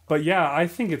 But yeah, I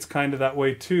think it's kind of that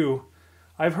way too.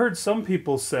 I've heard some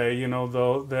people say, you know,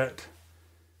 though, that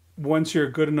once you're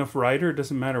a good enough writer, it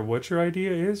doesn't matter what your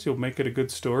idea is, you'll make it a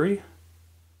good story.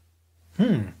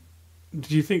 Do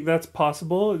you think that's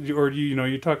possible? Or do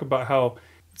you talk about how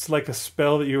it's like a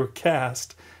spell that you were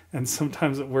cast, and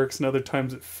sometimes it works and other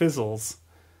times it fizzles.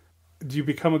 Do you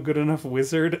become a good enough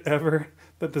wizard ever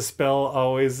that the spell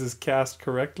always is cast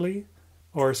correctly?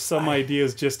 Or some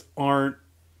ideas just aren't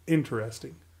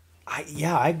interesting?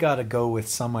 I gotta go with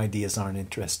some ideas aren't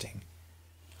interesting.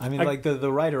 I mean, like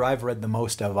the writer I've read the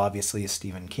most of, obviously, is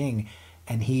Stephen King,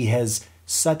 and he has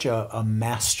such a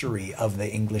mastery of the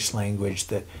English language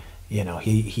that, you know,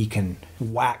 he can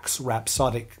wax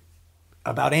rhapsodic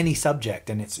about any subject,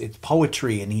 and it's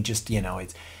poetry, and he just, you know,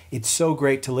 it's so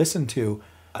great to listen to,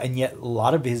 and yet a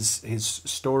lot of his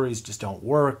stories just don't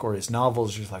work, or his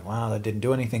novels just like, wow, that didn't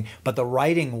do anything. But the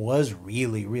writing was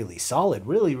really, really solid,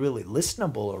 really, really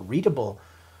listenable or readable.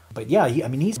 But yeah,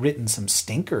 he's written some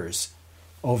stinkers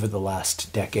over the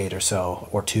last decade or so,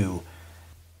 or two.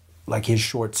 Like his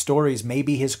short stories,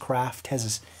 maybe his craft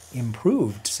has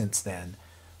improved since then,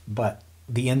 but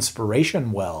the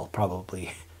inspiration well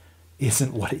probably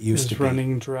isn't what it used to be.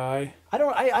 Running dry. I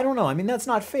don't know. I mean, that's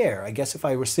not fair. I guess if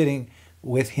I were sitting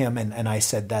with him and I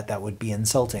said that would be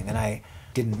insulting, and I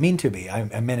didn't mean to be.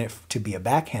 I meant it to be a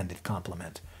backhanded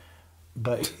compliment.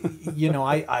 But, you know,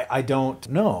 I don't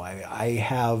know. I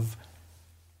have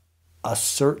a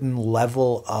certain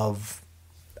level of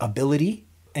ability,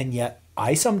 and yet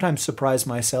I sometimes surprise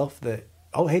myself that,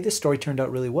 oh, hey, this story turned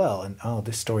out really well, and oh,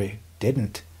 this story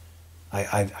didn't.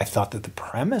 I thought that the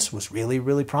premise was really,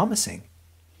 really promising.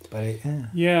 But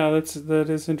yeah, that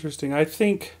is interesting. I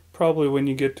think probably when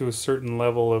you get to a certain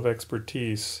level of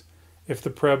expertise, if the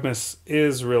premise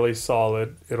is really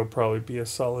solid, it'll probably be a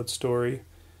solid story.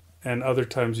 And other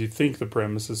times you think the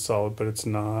premise is solid, but it's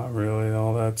not really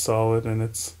all that solid, and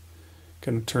it's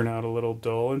going to turn out a little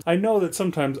dull. And I know that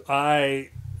sometimes I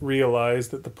realize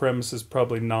that the premise is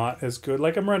probably not as good.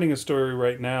 Like I'm writing a story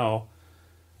right now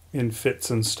in fits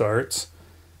and starts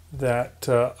that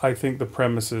I think the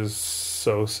premise is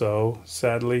so-so,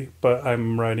 sadly, but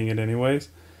I'm writing it anyways.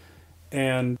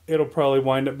 And it'll probably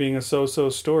wind up being a so-so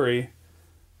story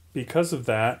because of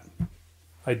that.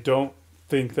 I don't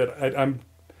think that... I'm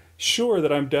sure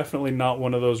that I'm definitely not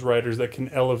one of those writers that can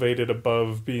elevate it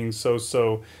above being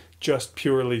so-so just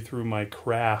purely through my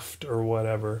craft or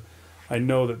whatever. I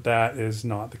know that is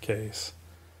not the case.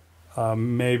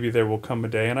 Maybe there will come a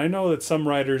day. And I know that some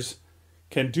writers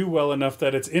can do well enough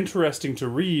that it's interesting to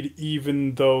read,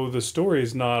 even though the story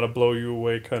is not a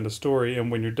blow-you-away kind of story. And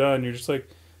when you're done, you're just like,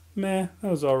 meh,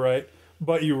 that was all right.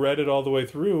 But you read it all the way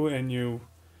through, and you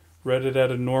read it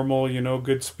at a normal,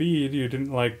 good speed. You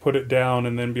didn't, put it down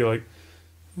and then be like,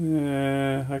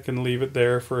 I can leave it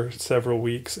there for several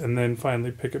weeks and then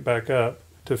finally pick it back up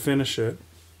to finish it.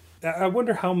 I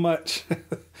wonder how much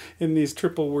in these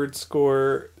triple word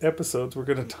score episodes we're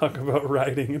going to talk about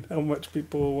writing and how much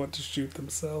people will want to shoot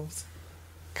themselves.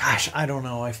 Gosh, I don't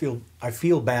know. I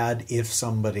feel bad if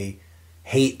somebody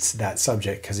hates that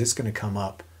subject, because it's going to come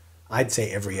up, I'd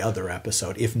say, every other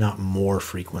episode, if not more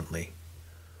frequently.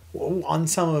 On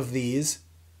some of these,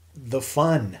 the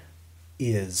fun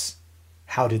is,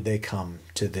 how did they come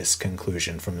to this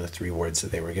conclusion from the three words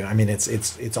that they were given? I mean,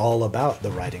 it's all about the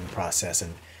writing process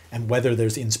and whether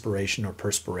there's inspiration or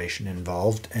perspiration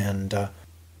involved. And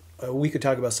we could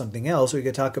talk about something else. We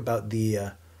could talk about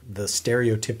the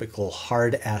stereotypical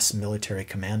hard-ass military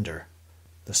commander,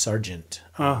 the sergeant.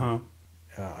 Uh-huh.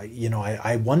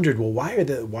 I wondered, well,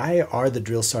 why are the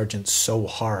drill sergeants so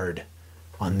hard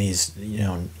on these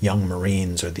young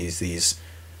Marines or these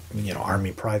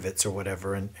Army privates or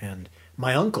whatever? And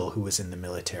my uncle, who was in the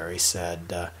military,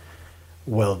 said,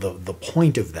 well, the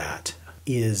point of that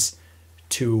is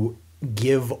to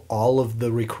give all of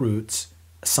the recruits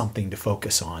something to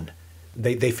focus on.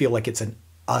 They feel like it's an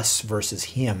us versus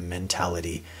him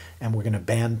mentality, and we're going to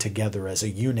band together as a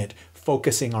unit,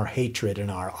 focusing our hatred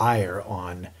and our ire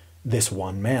on this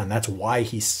one man. That's why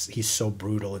he's so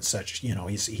brutal and such.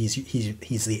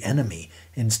 He's the enemy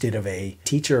instead of a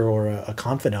teacher or a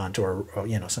confidant or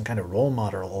some kind of role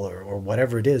model or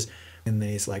whatever it is. And then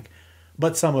he's like,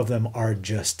 But some of them are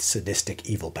just sadistic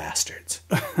evil bastards.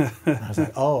 I was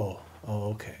like, oh,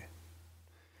 okay.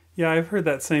 Yeah, I've heard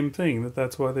that same thing,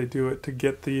 that's why they do it, to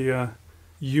get the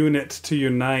unit to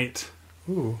unite.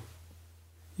 Ooh,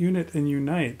 unit and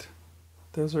unite.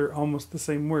 Those are almost the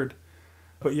same word.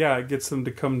 But yeah, it gets them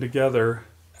to come together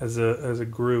as a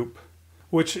group.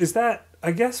 Which is that,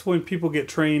 I guess when people get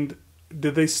trained, do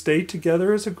they stay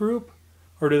together as a group?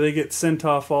 Or do they get sent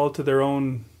off all to their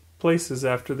own places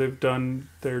after they've done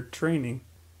their training?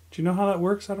 Do you know how that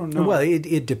works? I don't know. Well,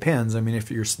 it depends. I mean, if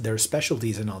there are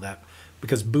specialties and all that,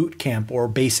 because boot camp or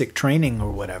basic training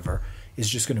or whatever is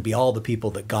just going to be all the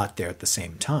people that got there at the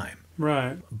same time.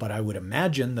 Right. But I would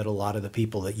imagine that a lot of the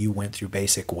people that you went through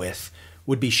basic with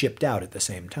would be shipped out at the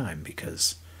same time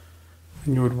because...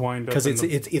 And you would wind up in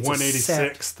the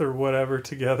 186th or whatever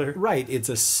together. Right. It's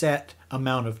a set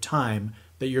amount of time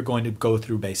that you're going to go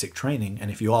through basic training. And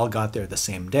if you all got there the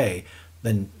same day,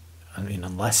 then, I mean,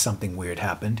 unless something weird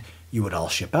happened, you would all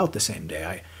ship out the same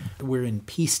day. We're in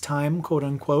peacetime, quote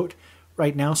unquote,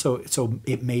 right now. So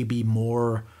it may be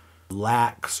more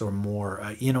lax or more,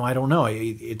 I don't know.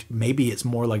 Maybe it's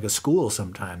more like a school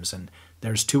sometimes. And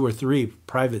there's 2 or 3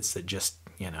 privates that just,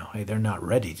 hey, they're not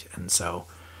ready. And so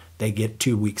they get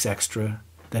 2 weeks extra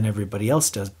than everybody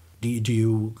else does. Do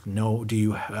you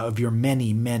of your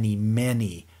many, many,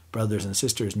 many brothers and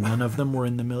sisters, none of them were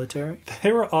in the military?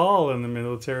 They were all in the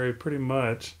military pretty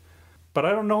much. But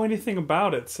I don't know anything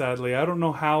about it, sadly. I don't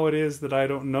know how it is that I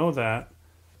don't know that.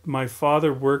 My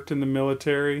father worked in the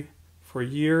military for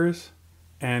years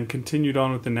and continued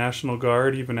on with the National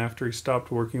Guard even after he stopped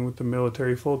working with the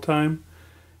military full time.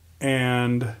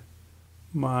 And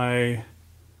my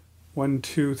 1,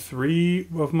 2, 3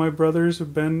 of my brothers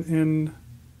have been in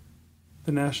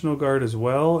the National Guard as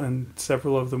well, and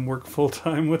several of them work full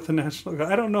time with the National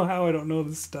Guard. I don't know how I don't know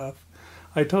this stuff.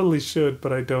 I totally should,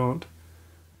 but I don't.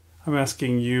 I'm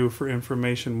asking you for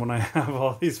information when I have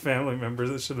all these family members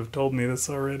that should have told me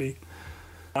this already.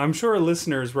 I'm sure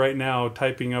listeners right now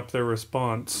typing up their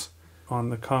response on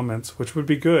the comments, which would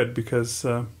be good because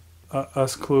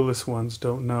us clueless ones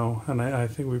don't know. And I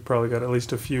think we've probably got at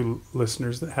least a few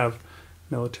listeners that have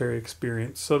military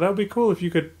experience. So that would be cool if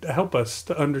you could help us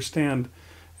to understand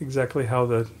exactly how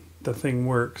the thing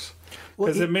works.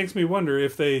 Because it makes me wonder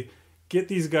if they get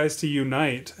these guys to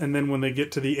unite, and then when they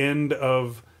get to the end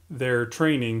of their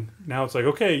training, now it's like,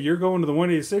 okay, you're going to the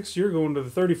 186th, you're going to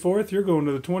the 34th, you're going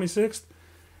to the 26th.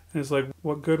 And it's like,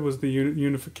 what good was the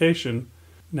unification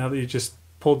now that you just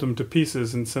pulled them to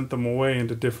pieces and sent them away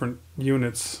into different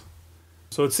units?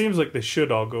 So it seems like they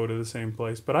should all go to the same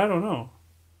place, but I don't know.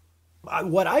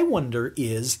 What I wonder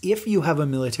is, if you have a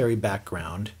military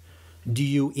background, do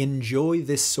you enjoy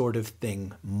this sort of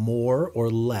thing more or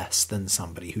less than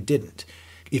somebody who didn't?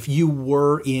 If you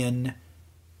were in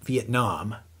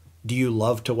Vietnam, do you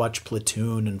love to watch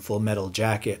Platoon and Full Metal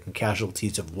Jacket and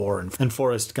Casualties of War and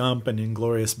Forrest Gump and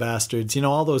Inglourious Bastards,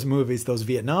 all those movies, those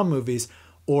Vietnam movies?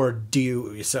 Or do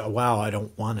you say, wow, I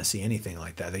don't want to see anything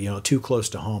like that, too close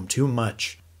to home, too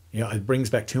much, it brings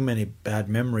back too many bad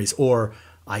memories, or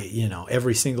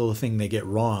every single thing they get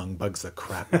wrong bugs the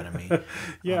crap out of me.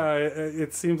 Yeah,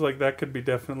 it seems like that could be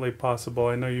definitely possible.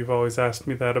 I know you've always asked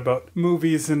me that about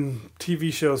movies and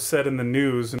TV shows set in the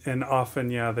news, and often,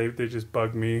 they just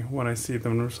bug me when I see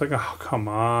them. I'm just like, oh, come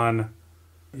on.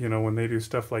 When they do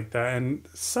stuff like that. And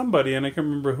somebody, and I can't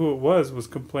remember who it was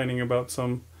complaining about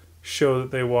some show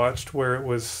that they watched where it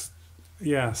was,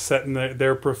 set in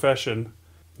their profession.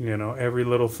 Every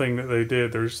little thing that they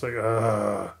did, they're just like,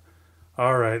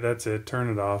 all right, that's it. Turn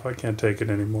it off. I can't take it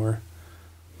anymore.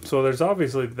 So there's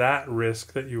obviously that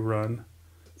risk that you run.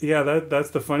 Yeah,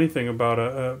 that's the funny thing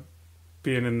about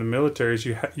being in the military is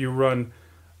you run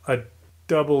a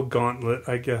double gauntlet,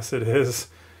 I guess it is.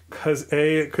 Because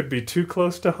A, it could be too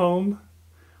close to home,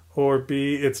 or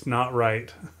B, it's not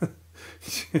right.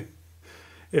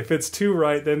 If it's too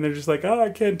right, then they're just like, I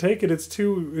can't take it.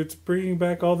 It's bringing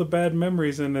back all the bad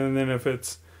memories. And then if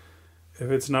it's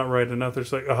not right enough, they're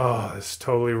just like, oh, this is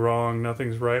totally wrong.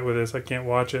 Nothing's right with this. I can't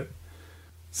watch it.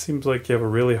 Seems like you have a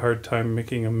really hard time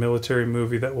making a military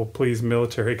movie that will please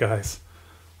military guys.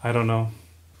 I don't know.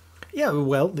 Yeah,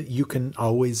 well, you can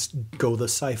always go the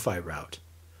sci-fi route.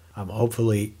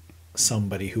 Hopefully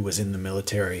somebody who was in the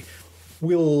military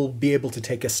will be able to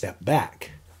take a step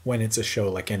back when it's a show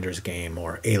like Ender's Game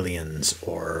or Aliens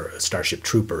or Starship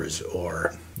Troopers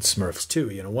or Smurfs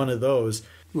 2. One of those.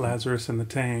 Lazarus in the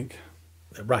Tank.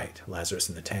 Right, Lazarus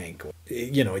in the Tank.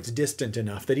 It's distant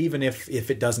enough that even if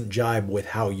it doesn't jibe with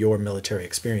how your military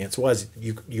experience was,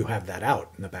 you have that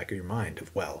out in the back of your mind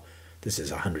of, well, this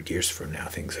is 100 years from now,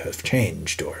 things have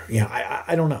changed, or,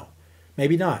 I don't know.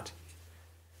 Maybe not.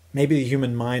 Maybe the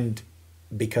human mind,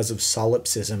 because of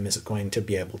solipsism, is going to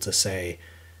be able to say,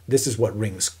 this is what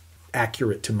rings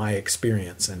accurate to my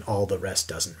experience, and all the rest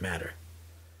doesn't matter.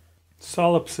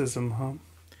 Solipsism, huh?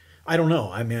 I don't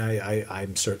know. I mean,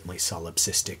 I'm certainly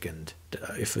solipsistic, and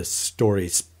if a story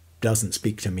doesn't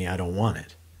speak to me, I don't want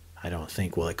it. I don't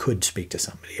think, well, it could speak to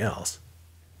somebody else.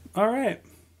 All right.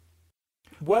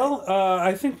 Well,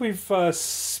 I think we've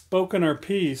spoken our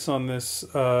piece on this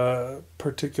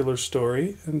particular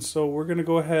story, and so we're going to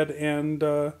go ahead and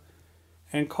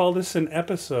call this an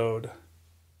episode.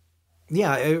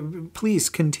 Yeah, please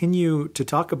continue to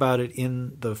talk about it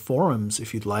in the forums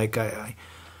if you'd like.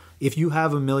 If you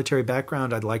have a military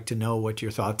background, I'd like to know what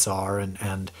your thoughts are,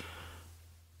 and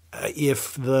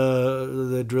if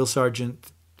the drill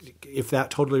sergeant, if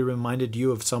that totally reminded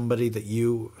you of somebody that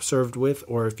you served with,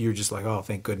 or if you're just like, oh,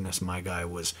 thank goodness my guy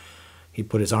he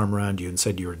put his arm around you and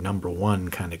said you were number one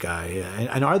kind of guy.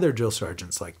 And are there drill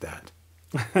sergeants like that?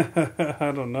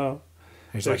 I don't know.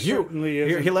 He's like,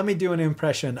 here, let me do an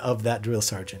impression of that drill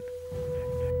sergeant.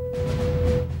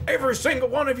 Every single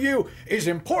one of you is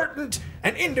important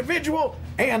and individual,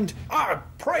 and I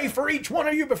pray for each one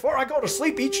of you before I go to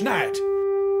sleep each night.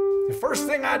 The first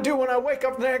thing I do when I wake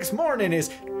up the next morning is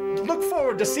look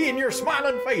forward to seeing your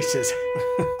smiling faces.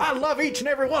 I love each and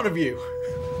every one of you.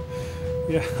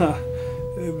 Yeah,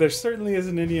 there certainly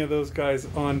isn't any of those guys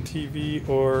on TV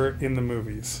or in the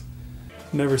movies.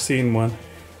 Never seen one.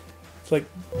 It's like,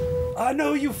 I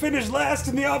know you finished last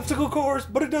in the obstacle course,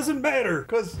 but it doesn't matter,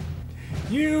 because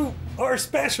you are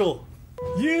special.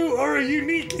 You are a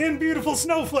unique and beautiful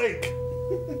snowflake.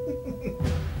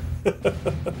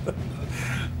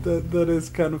 That is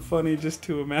kind of funny just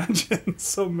to imagine.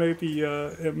 So maybe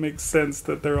it makes sense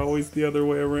that they're always the other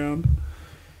way around.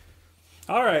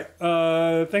 All right.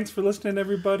 Thanks for listening,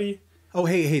 everybody. Oh,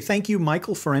 hey, thank you,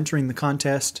 Michael, for entering the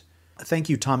contest. Thank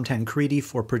you, Tom Tancredi,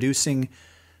 for producing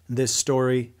this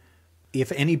story.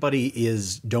 If anybody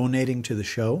is donating to the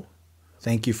show,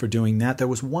 thank you for doing that. There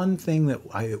was one thing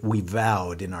that we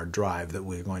vowed in our drive that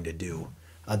we were going to do,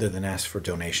 other than ask for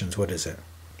donations. What is it?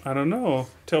 I don't know.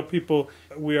 Tell people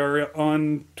we are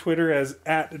on Twitter as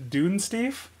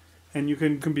 @Dunesteef, and you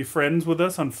can be friends with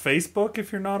us on Facebook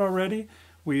if you're not already.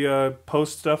 We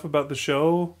post stuff about the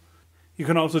show. You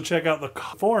can also check out the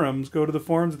forums. Go to the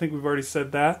forums. I think we've already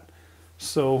said that,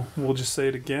 so we'll just say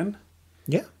it again.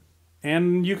 Yeah.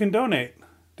 And you can donate.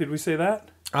 Did we say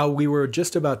that? We were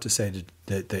just about to say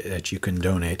that you can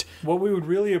donate. What we would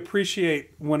really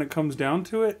appreciate when it comes down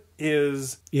to it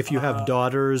is... if you have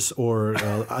daughters or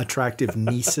attractive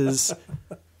nieces.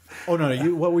 Oh, no,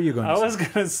 what were you going to say? I was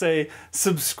going to say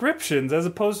subscriptions, as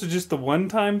opposed to just the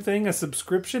one-time thing, a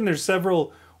subscription. There's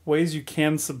several ways you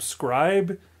can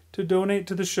subscribe to donate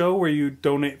to the show, where you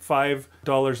donate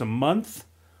 $5 a month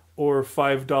or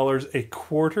 $5 a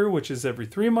quarter, which is every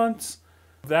 3 months.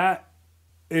 That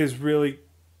is really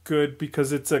good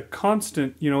because it's a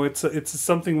constant, it's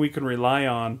something we can rely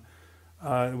on.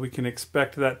 We can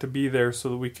expect that to be there so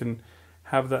that we can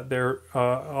have that there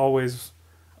always.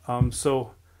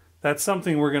 So that's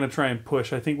something we're going to try and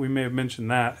push. I think we may have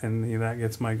mentioned that, and that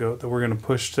gets my goat, that we're going to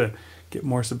push to get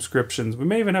more subscriptions. We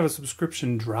may even have a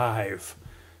subscription drive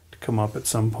to come up at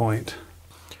some point.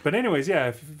 But anyways,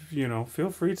 yeah, feel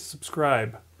free to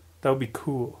subscribe. That would be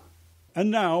cool.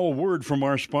 And now a word from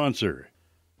our sponsor.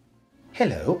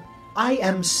 Hello, I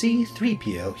am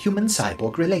C-3PO Human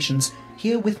Cyborg Relations,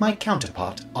 here with my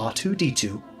counterpart,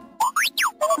 R2-D2.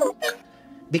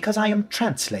 Because I am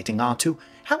translating R2,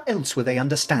 how else will they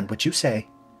understand what you say?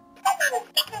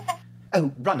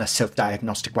 Oh, run a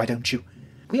self-diagnostic, why don't you?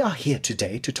 We are here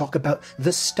today to talk about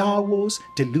the Star Wars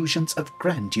Delusions of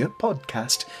Grandeur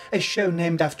podcast, a show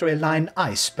named after a line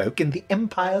I spoke in The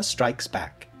Empire Strikes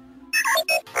Back.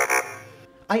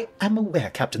 I am aware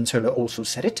Captain Solo also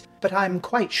said it, but I'm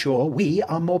quite sure we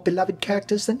are more beloved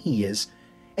characters than he is.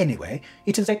 Anyway,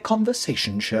 it is a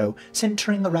conversation show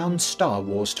centering around Star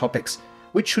Wars topics,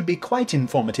 which should be quite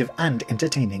informative and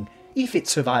entertaining, if it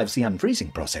survives the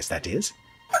unfreezing process, that is.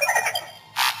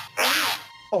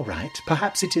 All right,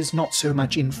 perhaps it is not so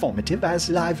much informative as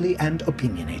lively and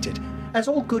opinionated, as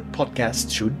all good podcasts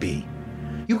should be.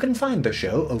 You can find the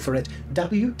show over at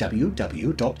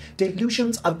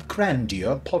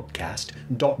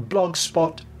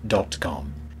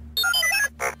www.delusionsofgrandeur.podcast.blogspot.com.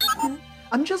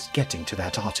 I'm just getting to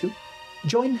that, R2.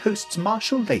 Join hosts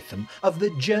Marshall Latham of the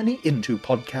Journey Into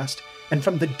podcast, and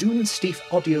from the Dunesteef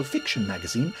audio fiction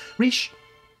magazine, Rish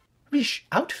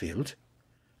Outfield?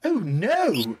 Oh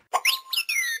no!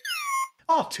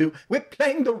 R2, we're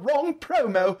playing the wrong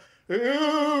promo!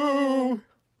 Ooh!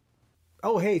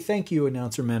 Oh, hey, thank you,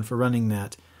 Announcer Man, for running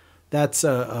that. That's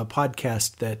a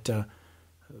podcast that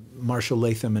Marshall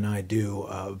Latham and I do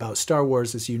about Star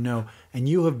Wars, as you know, and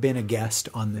you have been a guest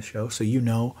on the show, so you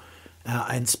know.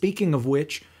 And speaking of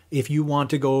which, if you want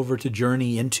to go over to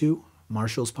Journey Into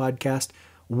Marshall's podcast,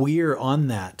 we're on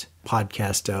that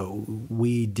podcast.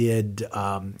 We did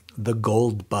The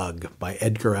Gold Bug by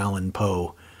Edgar Allan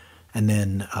Poe, and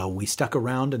then we stuck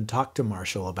around and talked to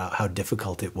Marshall about how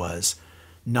difficult it was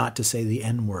not to say the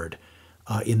N-word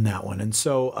in that one. And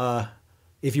so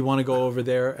if you want to go over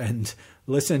there and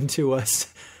listen to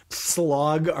us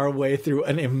slog our way through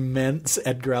an immense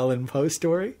Edgar Allan Poe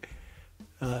story,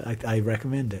 I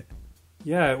recommend it.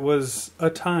 Yeah, it was a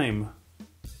time.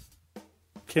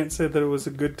 Can't say that it was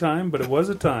a good time, but it was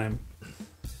a time.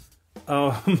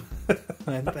 And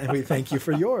we thank you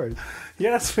for yours.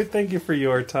 Yes, we thank you for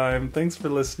your time. Thanks for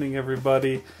listening,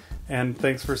 everybody. And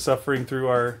thanks for suffering through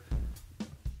our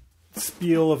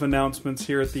spiel of announcements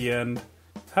here at the end.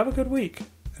 Have a good week,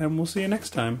 and we'll see you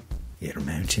next time. Your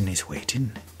mountain is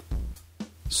waiting.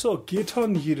 So get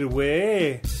on your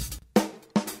way.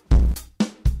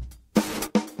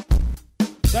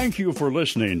 Thank you for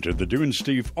listening to the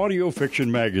Dunesteef Audio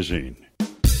Fiction Magazine.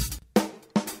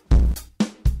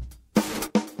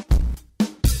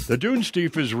 The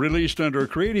Dunesteef is released under a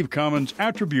Creative Commons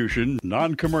Attribution,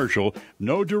 Non-Commercial,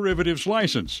 No Derivatives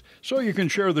license, so you can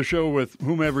share the show with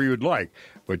whomever you'd like,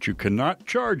 but you cannot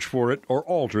charge for it or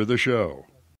alter the show.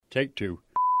 Take two.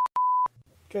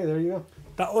 Okay, there you go.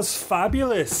 That was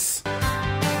fabulous.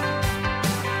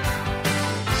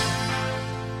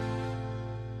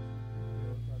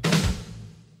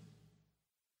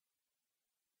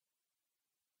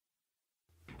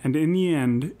 And in the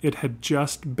end, it had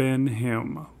just been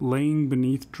him, laying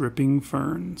beneath dripping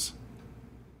ferns.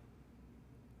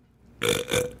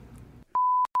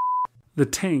 The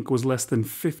tank was less than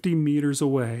 50 meters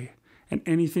away, and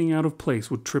anything out of place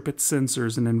would trip its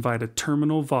sensors and invite a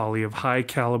terminal volley of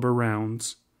high-caliber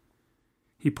rounds.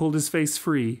 He pulled his face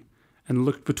free and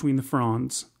looked between the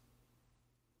fronds.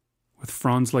 With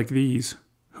fronds like these,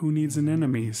 who needs an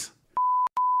enemies?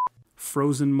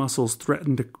 Frozen muscles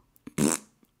threatened to...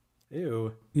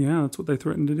 Ew. Yeah, that's what they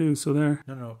threatened to do, so there.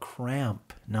 No,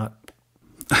 cramp, not...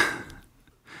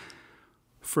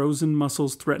 Frozen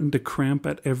muscles threatened to cramp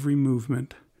at every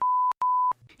movement.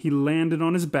 He landed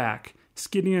on his back,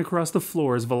 skidding across the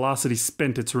floor as velocity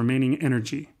spent its remaining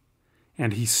energy.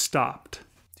 And he stopped.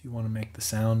 Do you want to make the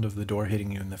sound of the door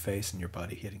hitting you in the face and your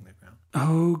body hitting the ground?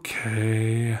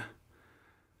 Okay.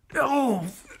 Oh!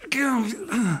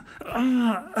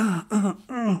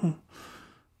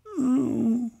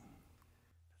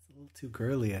 Too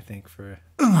girly, I think, for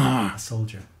a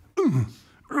soldier.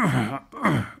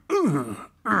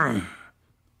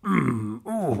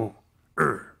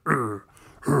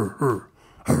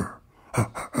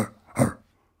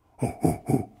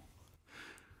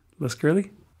 Less girly?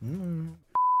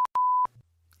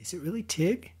 Is it really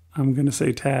Tig? I'm going to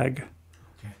say tag.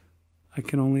 Okay. I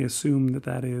can only assume that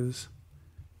that is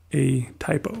a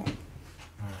typo.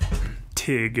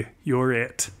 Tig, you're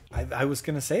it. I was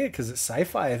going to say it because it's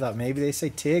sci-fi. I thought maybe they say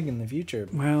Tig in the future.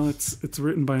 Well, it's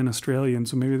written by an Australian,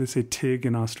 so maybe they say Tig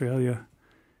in Australia.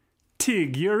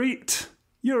 Tig, you're it.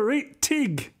 You're it,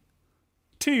 Tig.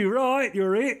 Tig, right,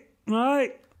 you're it,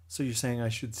 right. So you're saying I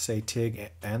should say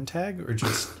Tig and Tag, or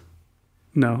just...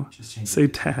 No, just say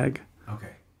tag.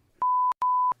 Okay.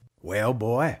 Well,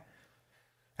 boy,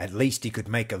 at least he could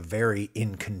make a very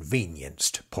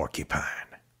inconvenienced porcupine.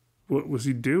 What was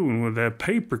he doing with that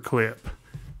paperclip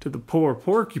to the poor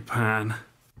porcupine?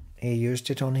 He used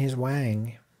it on his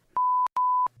wang.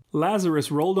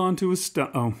 Lazarus rolled onto his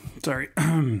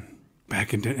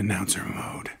back into announcer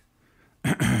mode.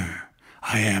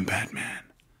 I am Batman.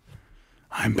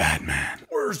 I'm Batman.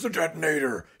 Where's the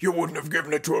detonator? You wouldn't have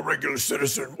given it to a regular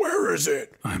citizen. Where is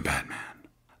it? I'm Batman.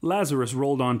 Lazarus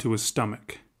rolled onto his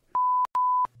stomach.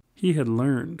 He had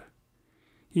learned.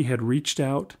 He had reached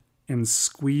out and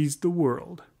squeezed the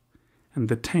world, and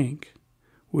the tank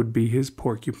would be his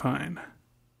porcupine.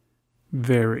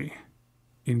 Very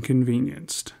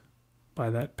inconvenienced by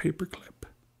that paperclip.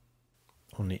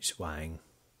 On its wang.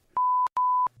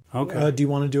 Okay. Do you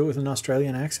want to do it with an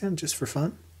Australian accent, just for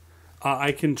fun?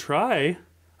 I can try.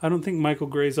 I don't think Michael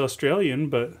Gray's Australian,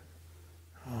 but...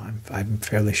 Oh, I'm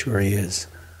fairly sure he is.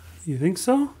 You think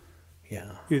so?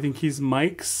 Yeah. You think he's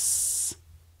Mike's?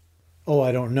 Oh,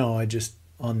 I don't know. I just,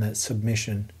 on that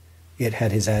submission, it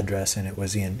had his address, and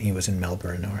he was in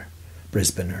Melbourne or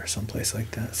Brisbane or someplace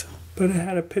like that. So. But it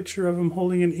had a picture of him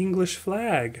holding an English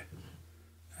flag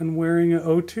and wearing an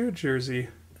O2 jersey.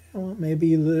 Well, maybe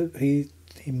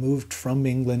he moved from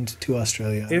England to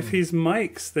Australia. If he's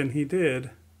Mike's, then he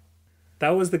did.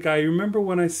 That was the guy. You remember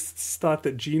when I thought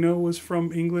that Gino was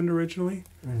from England originally?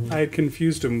 I had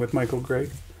confused him with Michael Gray.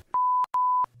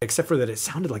 Except for that it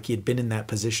sounded like he had been in that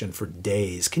position for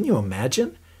days. Can you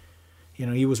imagine? You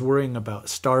know, he was worrying about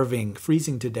starving,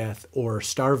 freezing to death, or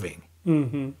starving.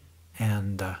 Mm-hmm.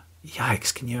 And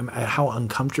yikes, can you imagine how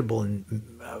uncomfortable and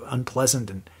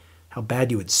unpleasant and how bad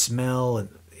you would smell? And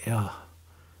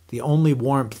the only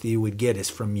warmth you would get is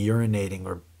from urinating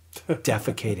or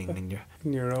defecating in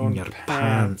your own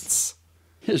pants.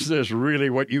 Is this really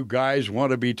what you guys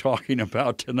want to be talking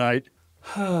about tonight?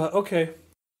 Okay.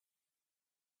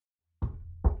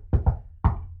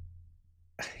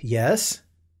 Yes?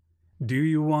 Do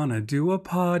you want to do a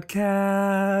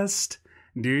podcast?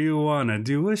 Do you want to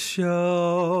do a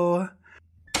show?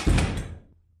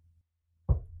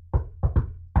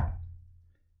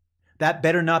 That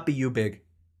better not be you, Big.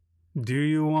 Do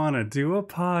you want to do a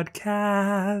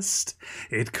podcast?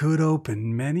 It could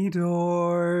open many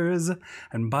doors,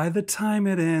 and by the time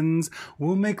it ends,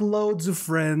 we'll make loads of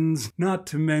friends, not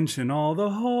to mention all the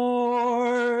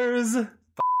whores.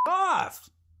 Off!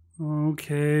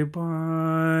 Okay,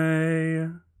 bye.